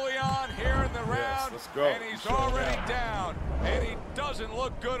 Early on here in the round, let's go. and he's already down, and he doesn't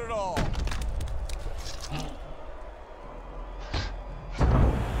look good at all.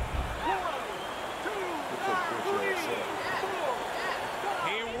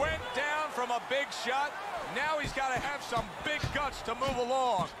 He went down from a big shot. Now he's got to have some big guts to move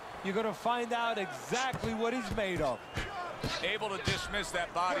along. You're going to find out exactly what he's made of. Able to dismiss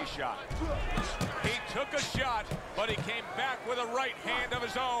that body shot. He took a shot, but he came back with a right hand of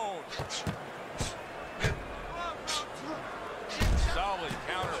his own. Solid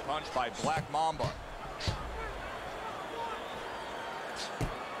counter punch by Black Mamba.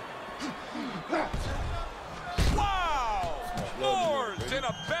 Wow! Moore's in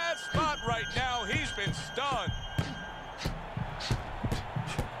a bad spot right now. He's been stunned.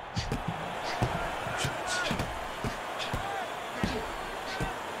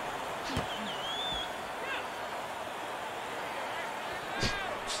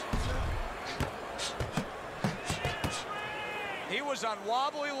 He was on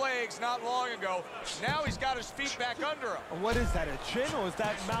wobbly legs not long ago. Now he's got his feet back under him. What is that, a chin, or is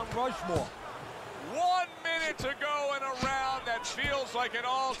that Mount Rushmore? 1 minute to go in a round that feels like an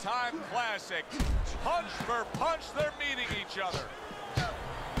all-time classic. Punch for punch, they're meeting each other.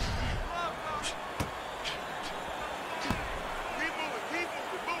 Keep moving, keep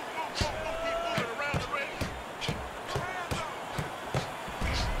moving. Move, keep moving around the ring.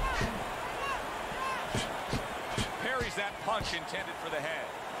 Parries that punch intended for the head.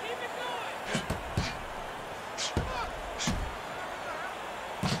 Keep it going.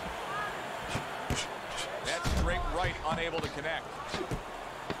 That straight right unable to connect.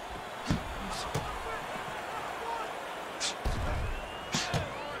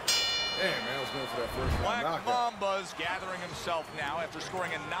 Damn, man, I was going for that first round Black knockout. Mamba's gathering himself now after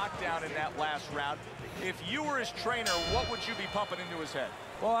scoring a knockdown in that last round. If you were his trainer, what would you be pumping into his head?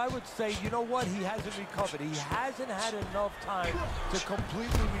 Well, I would say, you know what? He hasn't recovered. He hasn't had enough time to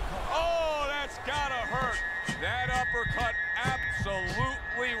completely recover. Oh, that's gotta hurt. That uppercut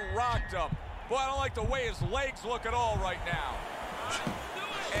absolutely rocked him. Boy, I don't like the way his legs look at all right now.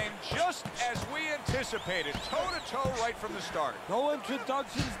 And just as we anticipated, toe-to-toe right from the start. No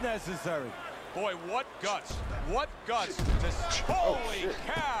introductions necessary. Boy, what guts. What guts. Holy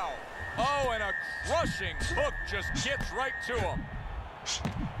cow. Oh, and a crushing hook just gets right to him.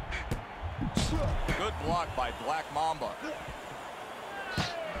 Good block by Black Mamba.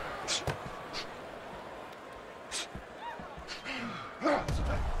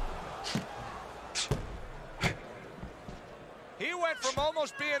 He went from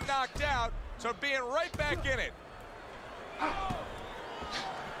almost being knocked out to being right back in it.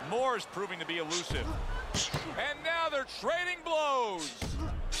 Moore is proving to be elusive. And now they're trading blows.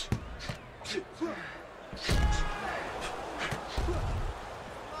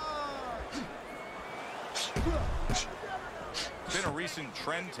 It's been a recent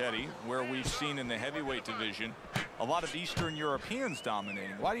trend, Teddy, where we've seen in the heavyweight division a lot of Eastern Europeans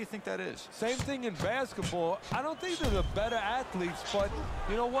dominating. Why do you think that is? Same thing in basketball. I don't think they're the better athletes, but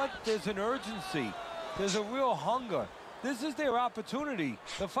you know what? There's an urgency. There's a real hunger. This is their opportunity.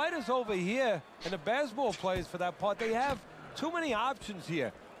 The fighters over here, and the basketball players for that part, they have too many options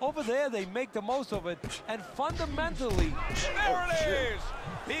here. Over there, they make the most of it, and fundamentally... There it is!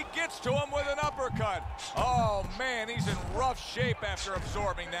 He gets to him with an uppercut. Oh, man, he's in rough shape after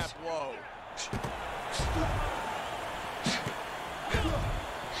absorbing that blow.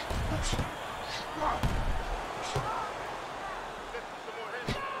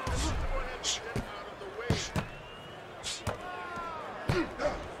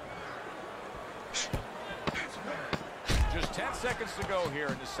 Just 10 seconds to go here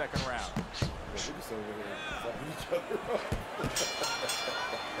in the second round. We're just over here fucking each other up.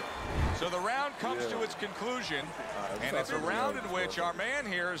 So the round comes to its conclusion, and it's a round in which our man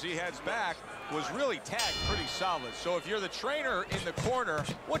here, as he heads back, was really tagged pretty solid. So if you're the trainer in the corner,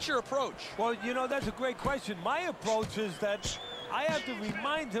 what's your approach? Well, you know, that's a great question. My approach is that I have to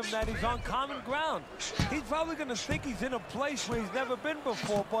remind him that he's on common ground. He's probably going to think he's in a place where he's never been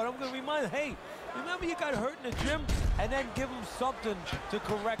before, but I'm going to remind him, hey, remember you got hurt in the gym? And then give him something to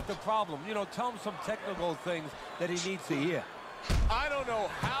correct the problem. You know, tell him some technical things that he needs to hear. I don't know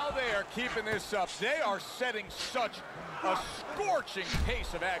how they are keeping this up. They are setting such a scorching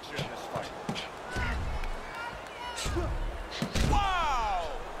pace of action in this fight. Wow!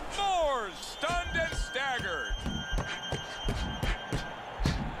 Moores stunned and staggered.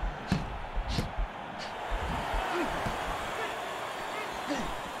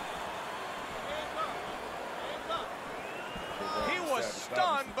 He was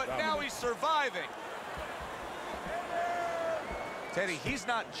stunned, but now he's surviving. Teddy, he's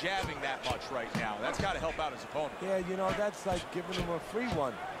not jabbing that much right now. That's got to help out his opponent. Yeah, you know, that's like giving him a free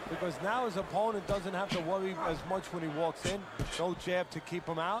one. Because now his opponent doesn't have to worry as much when he walks in. No jab to keep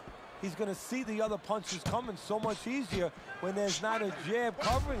him out. He's going to see the other punches coming so much easier when there's not a jab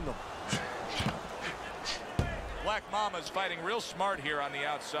covering them. Black Mama's fighting real smart here on the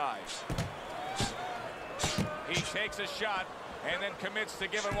outside. He takes a shot and then commits to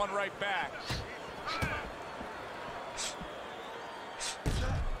giving one right back.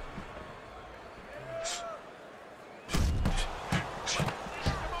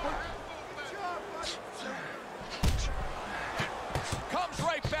 Comes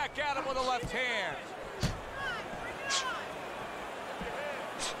right back at him with a left hand.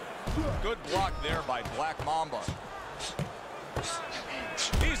 Good block there by Black Mamba.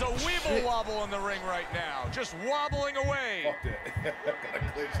 He's a weeble wobble in the ring right now, just wobbling away. Fuck that. I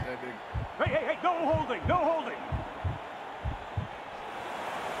clinched that nigga. Hey, no holding, no holding.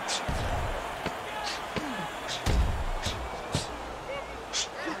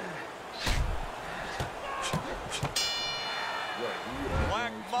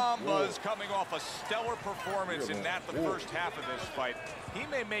 Black Mamba's coming off a stellar performance in the first half of this fight. He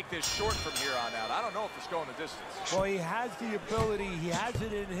may make this short from here on out. I don't know if it's going the distance. Well, he has the ability, he has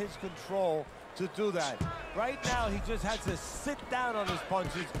it in his control to do that. Right now, he just has to sit down on his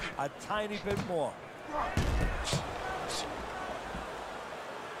punches a tiny bit more.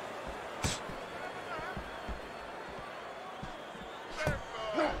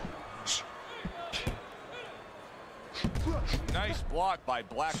 Nice block by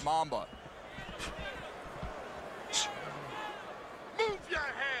Black Mamba. Move your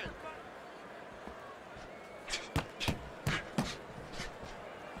head.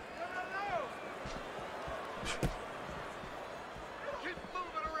 Keep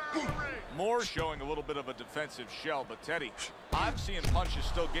moving around the ring. Moore showing a little bit of a defensive shell, but Teddy, I'm seeing punches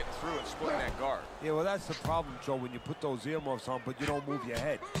still getting through and splitting that guard. Yeah, well, that's the problem, Joe, when you put those earmuffs on, but you don't move your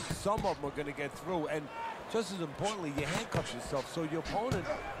head. Some of them are going to get through, and just as importantly, you handcuff yourself, so your opponent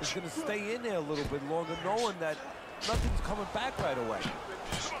is going to stay in there a little bit longer, knowing that nothing's coming back right away.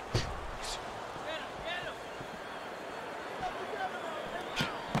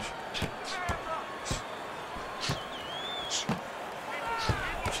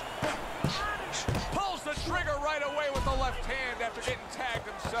 Pulls the trigger right away with the left hand after getting tagged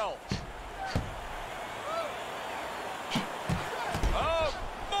himself. Oh,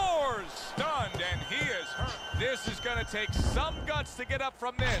 Moore's stunned, and he is hurt. This is going to take some guts to get up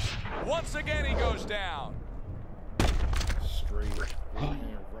from this. Once again, he goes down. Straight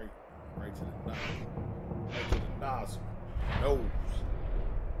hand right to the nostril. Right to the nostril. Nose.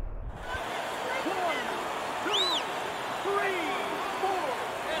 1, 2, 3,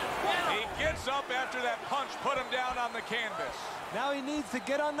 4. He gets up after that punch put him down on the canvas. Now he needs to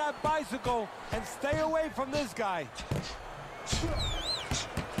get on that bicycle and stay away from this guy.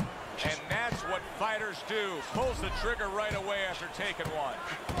 And that's what fighters do. Pulls the trigger right away after taking one.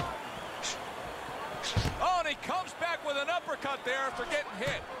 Oh, and he comes back with an uppercut there after getting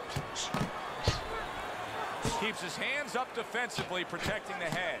hit. Keeps his hands up defensively, protecting the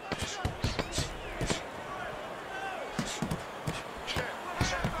head.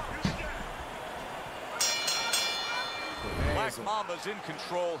 Black Mamba's in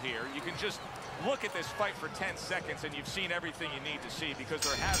control here. You can just look at this fight for 10 seconds and you've seen everything you need to see, because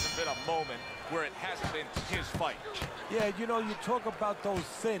there hasn't been a moment where it hasn't been his fight. Yeah, you know, you talk about those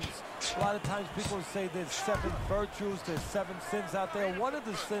sins. A lot of times people say there's 7 virtues, there's 7 sins out there. One of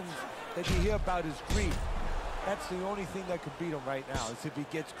the sins that you hear about is greed. That's the only thing that could beat him right now, is if he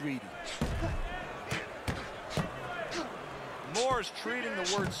gets greedy. Moore's treating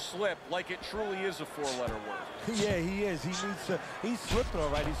the word slip like it truly is a 4-letter word. Yeah, he is. He needs to. He's slipping all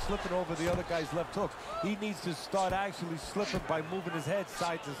right. He's slipping over the other guy's left hook. He needs to start actually slipping by moving his head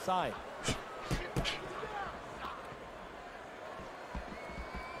side to side.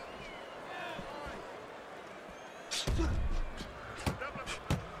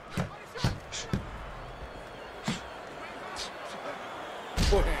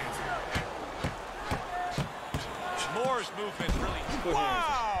 Moore's movement really.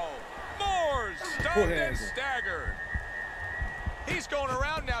 Wow! Moore's stunned and staggered. He's going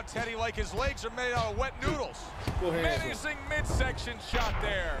around now, Teddy, like his legs are made out of wet noodles. Menacing midsection shot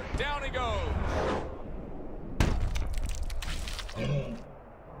there. Down he goes.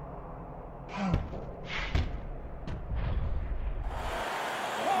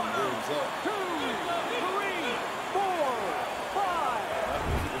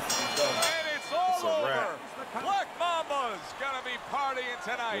 Black Mamba's gonna be partying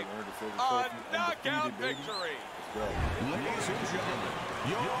tonight. A knockout victory. Ladies and gentlemen,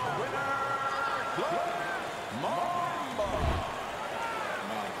 your winner, Black Mamba.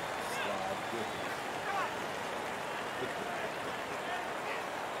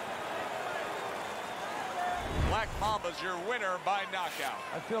 Black Mamba's your winner by knockout.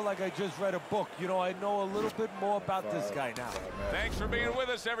 I feel like I just read a book. You know, I know a little bit more about this guy now. Thanks for being with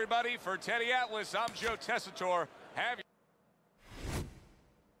us, everybody. For Teddy Atlas, I'm Joe Tessitore. Have you?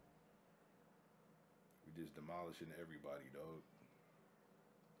 We just demolishing everybody, dog.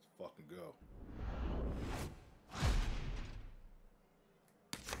 Let's fucking go.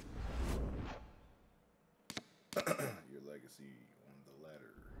 Your legacy on the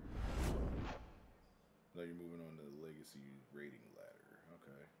ladder. No, you're moving on to the legacy rating ladder.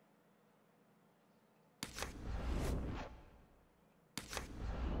 Okay.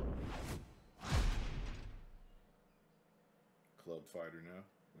 Club fighter now.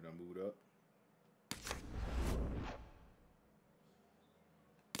 We done moved up.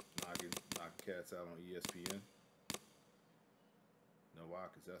 Knocking cats out on ESPN. No, why?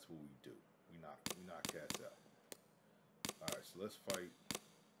 Because that's what we do. We knock cats out. Alright, so let's fight.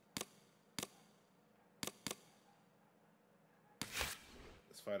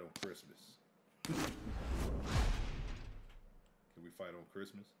 Let's fight on Christmas. Can we fight on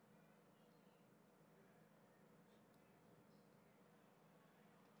Christmas?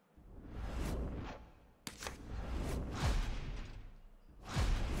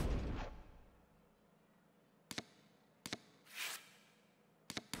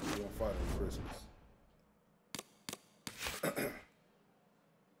 We're gonna fight on Christmas.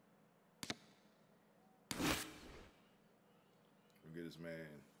 We'll get this man.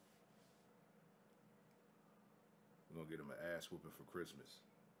 We're gonna get him an ass whooping for Christmas.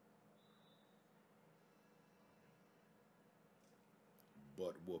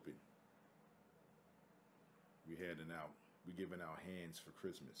 Butt whooping. We giving out hands for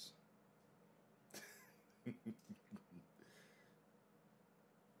Christmas. We're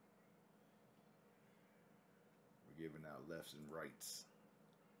giving out lefts and rights.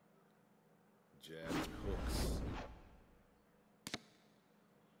 Jabs and hooks.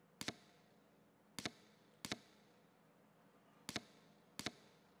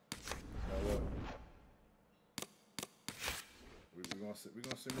 We're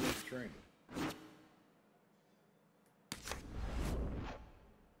gonna simulate the training. Alright,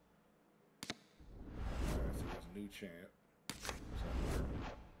 so there's a new champ somewhere.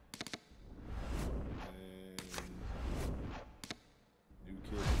 And new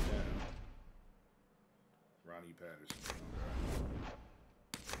kid in town. Ronnie Patterson.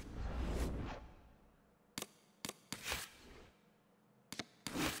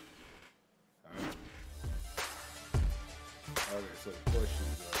 Okay, so the question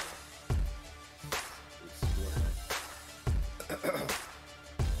is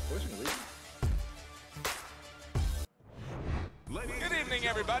Good evening,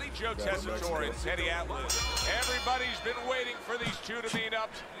 everybody. Joe Tessitore and Teddy Atlas. Everybody's been waiting for these two to meet up.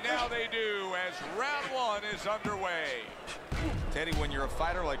 Now they do, as round one is underway. Teddy, when you're a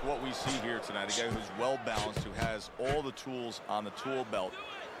fighter like what we see here tonight, a guy who's well-balanced, who has all the tools on the tool belt,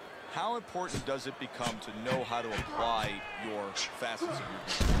 how important does it become to know how to apply your facets of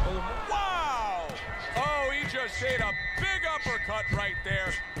your game? Wow! Oh, he just hit a big uppercut right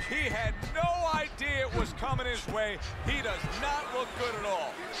there. He had no idea it was coming his way. He does not look good at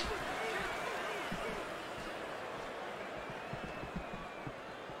all.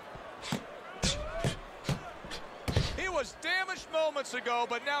 He was damaged moments ago,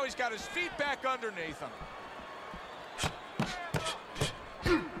 but now he's got his feet back underneath him.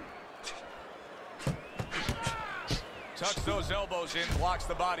 Tough Tucks those elbows in, blocks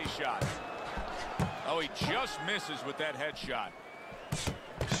the body shot. Oh, he just misses with that headshot.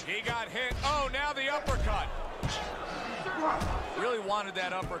 He got hit. Oh, now the uppercut. Really wanted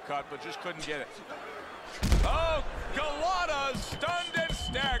that uppercut, but just couldn't get it. Oh, Galata stunned and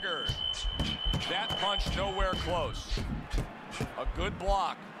staggered. That punch nowhere close. A good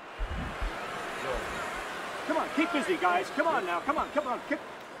block. Come on, keep busy, guys. Come on now. Come on. Kick.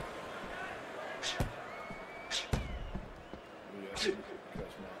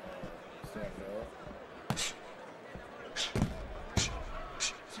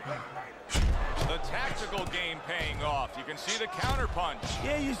 The tactical game paying off. You can see the counter punch.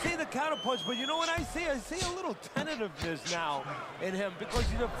 Yeah, you see the counter punch, but you know what I see? I see a little tentativeness now in him because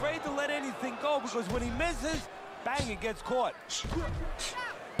he's afraid to let anything go because when he misses, bang, it gets caught.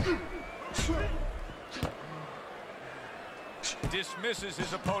 Dismisses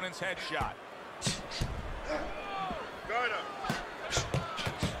his opponent's headshot.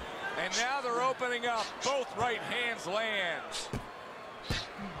 And now they're opening up. Both right hands land.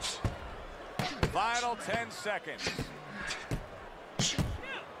 Final 10 seconds.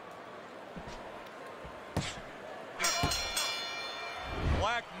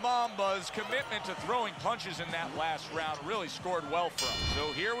 Black Mamba's commitment to throwing punches in that last round really scored well for him.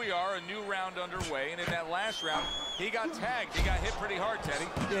 So here we are, a new round underway, and in that last round, he got tagged. He got hit pretty hard, Teddy.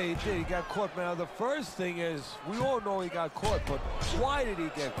 Yeah, he did. He got caught. Now, the first thing is, we all know he got caught, but why did he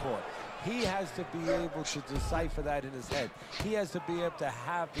get caught? He has to be able to decipher that in his head. He has to be able to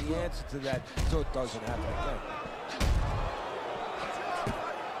have the answer to that so it doesn't happen again.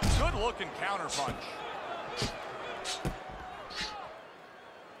 Good looking counter punch.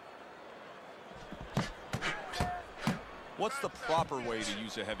 What's the proper way to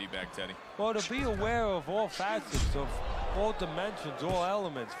use a heavy bag, Teddy? Well, to be aware of all facets, of all dimensions, all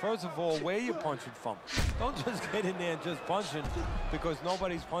elements. First of all, where you're punching from. Don't just get in there and just punching because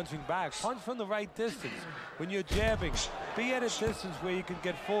nobody's punching back. Punch from the right distance. When you're jabbing, be at a distance where you can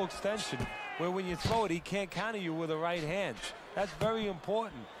get full extension, where when you throw it, he can't counter you with a right hand. That's very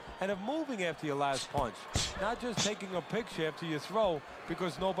important. And of moving after your last punch, not just taking a picture after you throw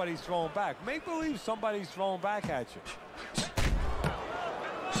because nobody's throwing back. Make believe somebody's throwing back at you.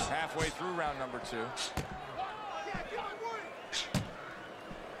 Halfway through round number 2.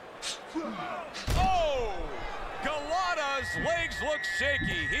 Oh! Galata's legs look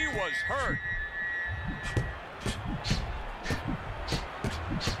shaky. He was hurt.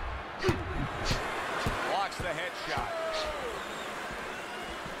 Blocks the headshot.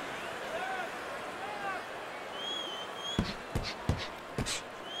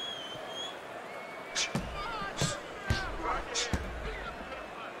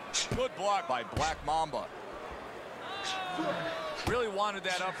 Good block by Black Mamba. Really wanted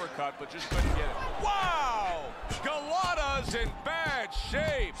that uppercut, but just couldn't get it. Wow! Galata's in bad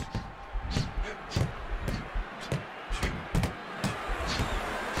shape.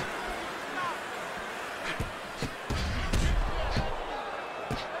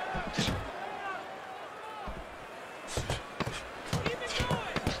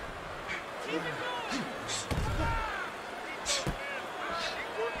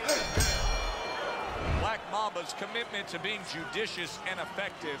 Mamba's commitment to being judicious and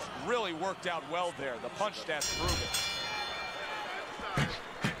effective really worked out well there. The punch stats prove it.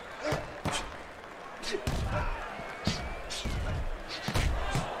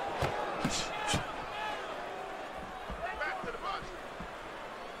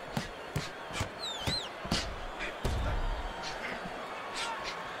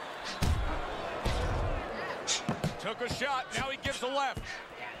 Took a shot, now he gives a left.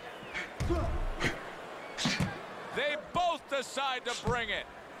 They both decide to bring it.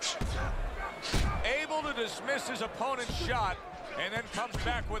 Able to dismiss his opponent's shot and then comes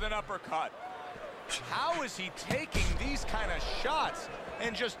back with an uppercut. How is he taking these kind of shots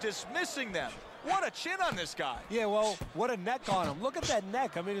and just dismissing them? What a chin on this guy. Yeah, well, what a neck on him. Look at that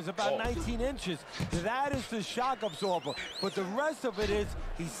neck. I mean, it's about 19 inches. That is the shock absorber. But the rest of it is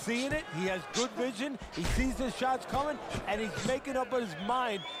he's seeing it. He has good vision. He sees the shots coming, and he's making up in his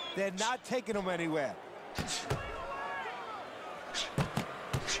mind they're not taking him anywhere.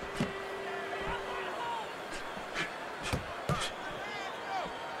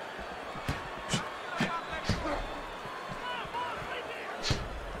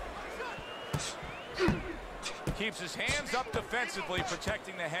 Keeps his hands up defensively,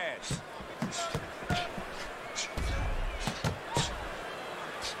 protecting the head.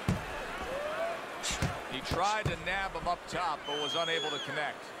 He tried to nab him up top, but was unable to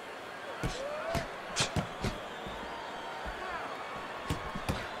connect.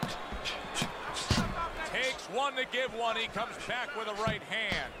 Takes one to give one. He comes back with a right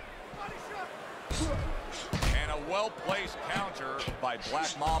hand. And a well-placed counter by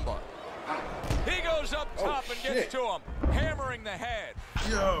Black Mamba. He goes up top and gets to him, hammering the head.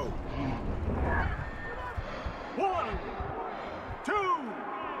 Yo. 1, 2,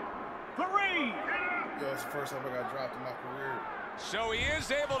 3. Yo, it's the first time I got dropped in my career. So he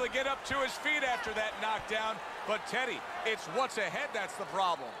is able to get up to his feet after that knockdown. But, Teddy, it's what's ahead that's the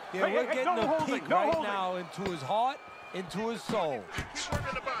problem. Yeah, Hey, we're hey, getting no a holding, peek no right holding. now into his heart, into his soul. Keep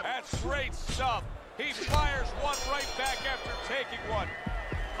working the body. That's great stuff. He fires one right back after taking one.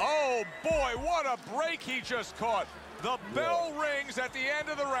 Oh, boy, what a break he just caught. The bell rings at the end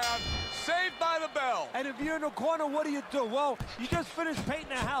of the round. Saved by the bell. And if you're in the corner, what do? Well, you just finished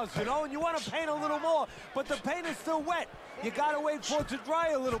painting a house, you know, and you want to paint a little more, but the paint is still wet. You got to wait for it to dry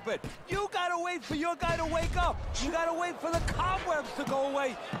a little bit. You got to wait for your guy to wake up. You got to wait for the cobwebs to go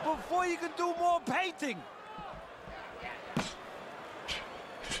away before you can do more painting.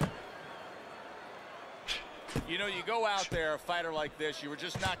 You know, you go out there, a fighter like this, you were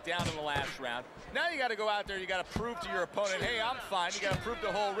just knocked down in the last round. Now you got to go out there, you got to prove to your opponent, hey, I'm fine. You got to prove to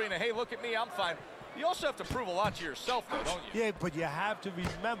the whole arena, hey, look at me, I'm fine. You also have to prove a lot to yourself, though, don't you? Yeah, but you have to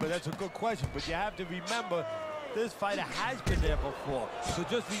remember, that's a good question, but you have to remember this fighter has been there before. So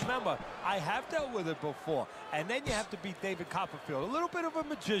just remember, I have dealt with it before. And then you have to beat David Copperfield. A little bit of a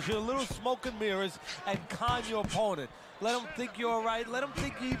magician, a little smoke and mirrors, and con your opponent. Let him think you're all right. Let him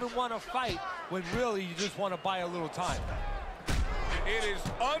think you even want to fight when really you just want to buy a little time. It is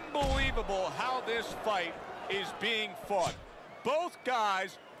unbelievable how this fight is being fought. Both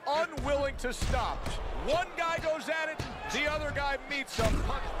guys unwilling to stop. One guy goes at it, the other guy meets him.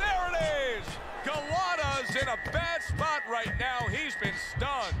 There it is! Golotto's in a bad spot right now. He's been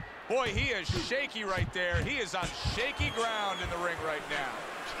stunned. Boy, he is shaky right there. He is on shaky ground in the ring right now.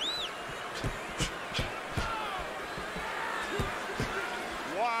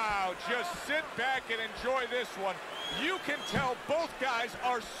 Wow, just sit back and enjoy this one. You can tell both guys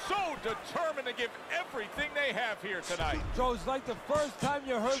are so determined to give everything they have here tonight. Joe, it's like the first time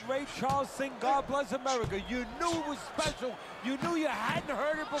you heard Ray Charles sing God Bless America. You knew it was special. You knew you hadn't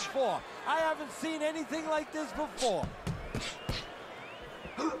heard it before. I haven't seen anything like this before.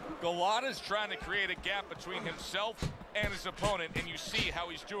 Golotto's trying to create a gap between himself and his opponent, and you see how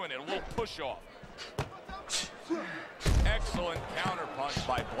he's doing it, a little push-off. Excellent counterpunch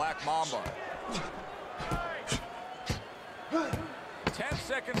by Black Mamba. 10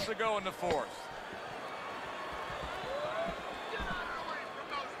 seconds to go in the fourth.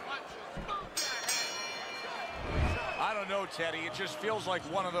 I don't know, Teddy. It just feels like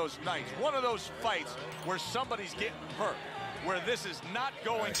one of those nights, one of those fights where somebody's getting hurt, where this is not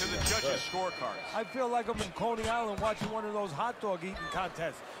going to the judges' scorecards. I feel like I'm in Coney Island watching one of those hot dog eating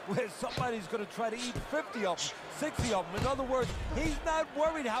contests where somebody's going to try to eat 50 of them, 60 of them. In other words, he's not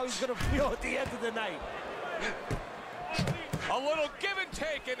worried how he's going to feel at the end of the night. A little give and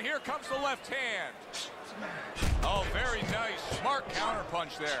take, and here comes the left hand. Oh, very nice. Smart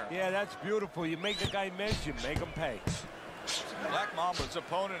counterpunch there. Yeah, that's beautiful. You make the guy miss, you make him pay. Black Mamba's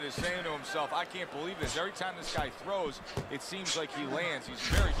opponent is saying to himself, I can't believe this. Every time this guy throws, it seems like he lands. He's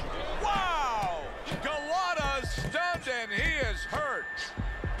very strong. Wow! Golotto's stunned, and he is hurt.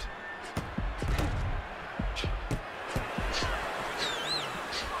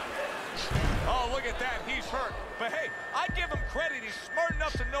 Oh, look at that. He's hurt. But, hey, I give him credit. He's smart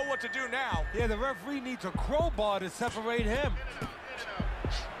enough to know what to do now. Yeah, the referee needs a crowbar to separate him.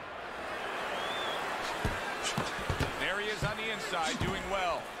 There he is on the inside, doing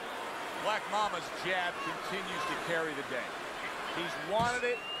well. Black Mamba's jab continues to carry the day. He's wanted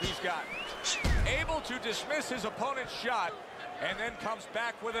it, he's gotten it. Able to dismiss his opponent's shot, and then comes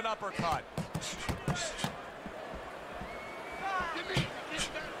back with an uppercut.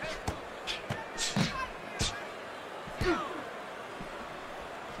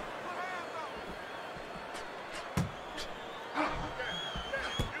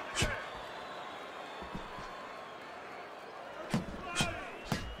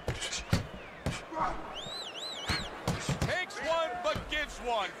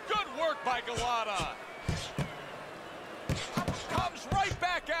 One. Good work by Golotto. Comes right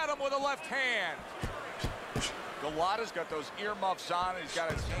back at him with a left hand. Golotto's got those earmuffs on, and he's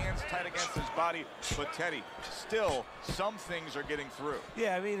got his hands tight against his body. But, Teddy, still, some things are getting through.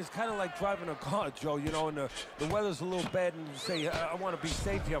 Yeah, I mean, it's kind of like driving a car, Joe, you know, and the weather's a little bad, and you say, I want to be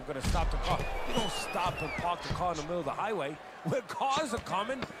safe here, I'm going to stop the car. You don't stop and park the car in the middle of the highway where cars are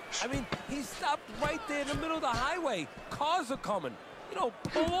coming. I mean, he stopped right there in the middle of the highway. Cars are coming. You know,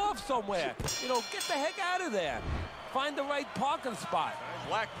 pull off somewhere. You know, get the heck out of there. Find the right parking spot.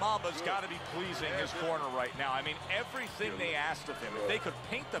 Black Mamba's got to be pleasing his corner right now. I mean, everything they asked of him, if they could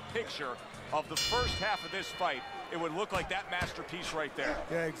paint the picture of the first half of this fight, it would look like that masterpiece right there.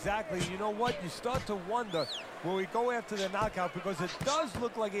 Yeah, exactly. You know what? You start to wonder, will he go after the knockout? Because it does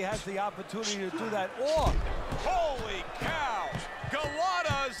look like he has the opportunity to do that. Or, holy cow!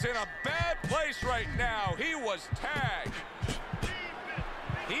 Golotto's in a bad place right now. He was tagged.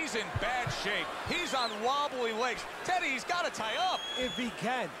 He's in bad shape. He's on wobbly legs. Teddy, he's got to tie up. if he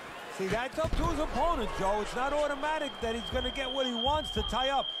can. See, that's up to his opponent, Joe. It's not automatic that he's going to get what he wants to tie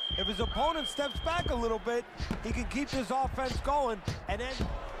up. If his opponent steps back a little bit, he can keep his offense going, and then...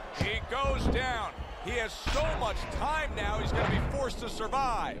 He goes down. He has so much time now, he's going to be forced to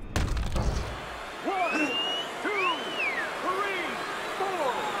survive. 1, 2, 3, 4,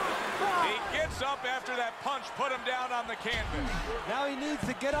 5. He gets up after that punch put him down on the canvas. Now he needs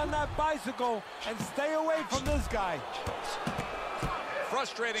to get on that bicycle and stay away from this guy.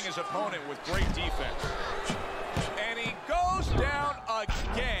 Frustrating his opponent with great defense. And he goes down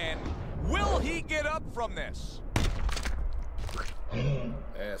again. Will he get up from this?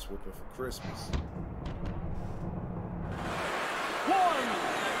 Ass whooping for Christmas. 1,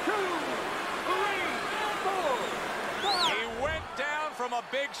 2, 3, 4, 5. He went down from a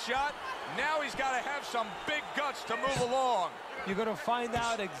big shot. Now he's got to have some big guts to move along. You're going to find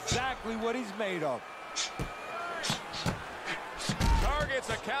out exactly what he's made of. Targets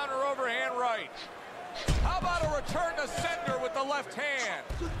a counter overhand right. How about a return to sender with the left hand?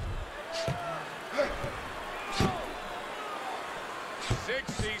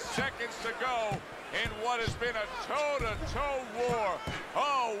 60 seconds to go in what has been a toe-to-toe war.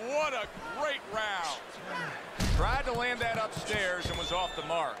 Oh, what a great round. Tried to land that upstairs and was off the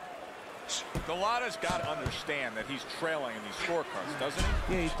mark. Golotto's got to understand that he's trailing in these scorecards, doesn't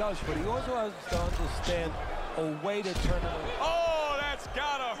he? Yeah, he does, but he also has to understand a way to turn it around. Oh, that's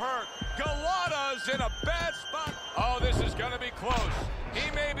gotta hurt. Golotto's in a bad spot. Oh, this is gonna be close. He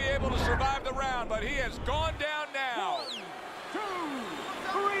may be able to survive the round, but he has gone down now. 1, 2,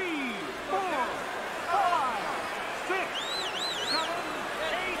 3, 4, 5, 6, 7,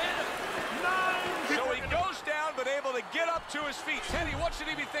 8, 9. So he goes down, but able to get up to his feet. Teddy, what should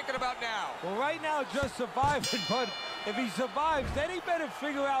he be thinking about now? Well, right now, just surviving, but if he survives, then he better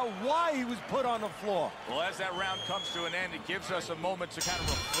figure out why he was put on the floor. Well, as that round comes to an end, it gives us a moment to kind of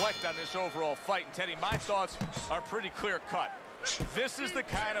reflect on this overall fight. And Teddy, my thoughts are pretty clear-cut. This is the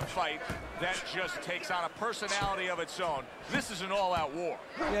kind of fight that just takes on a personality of its own. This is an all-out war.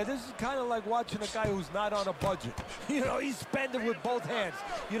 Yeah, this is kind of like watching a guy who's not on a budget. You know, he's spending with both hands.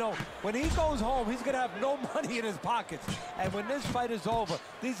 You know, when he goes home, he's going to have no money in his pockets. And when this fight is over,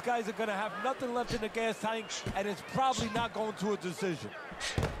 these guys are going to have nothing left in the gas tank, and it's probably not going to a decision.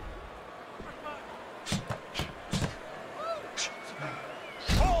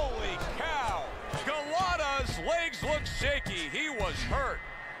 Holy cow! Golotto's legs look shaky. He was hurt.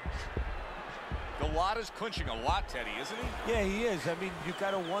 Golotto's clinching a lot, Teddy, isn't he? Yeah, he is. I mean, you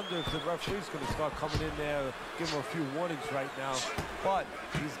got to wonder if the referee's going to start coming in there, give him a few warnings right now. But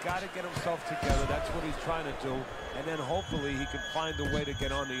he's got to get himself together. That's what he's trying to do. And then hopefully he can find a way to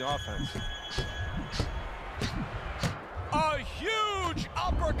get on the offense. A huge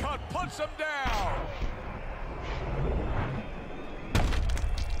uppercut puts him down.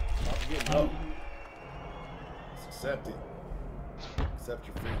 Stop getting up. Just accept it. Accept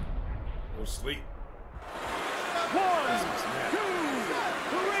your fate. Go sleep. 1, 2,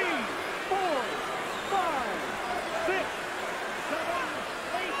 3, 4, 5, 6, 7,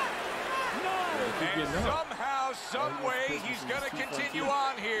 8, 9. And somehow, some way, he's going to continue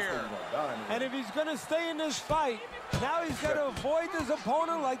on here. And if he's going to stay in this fight, now he's got to avoid his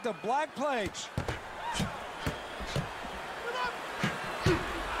opponent like the Black Plague.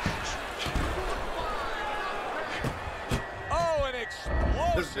 Oh, an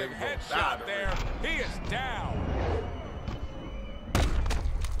explosive headshot there. He is down.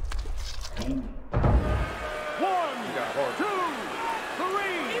 1, 2, 3,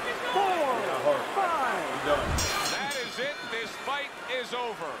 4, 5. That is it. This fight is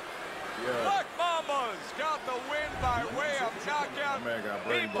over. Yeah. Black Mamba's got the win by way of knockout. That man got He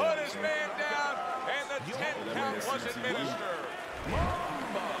brain put damage, his man. man down, and the 10 count was administered.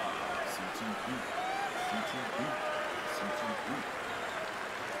 CTP. CTP. CTP.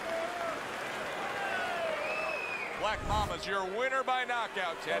 Black Mamba's your winner by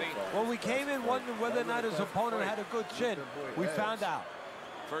knockout, Teddy. When we came in wondering whether or not his opponent had a good chin, we found out.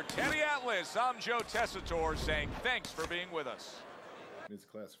 For Teddy Atlas, I'm Joe Tessitore saying thanks for being with us. It's a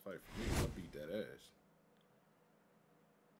classic fight for me. I beat that ass.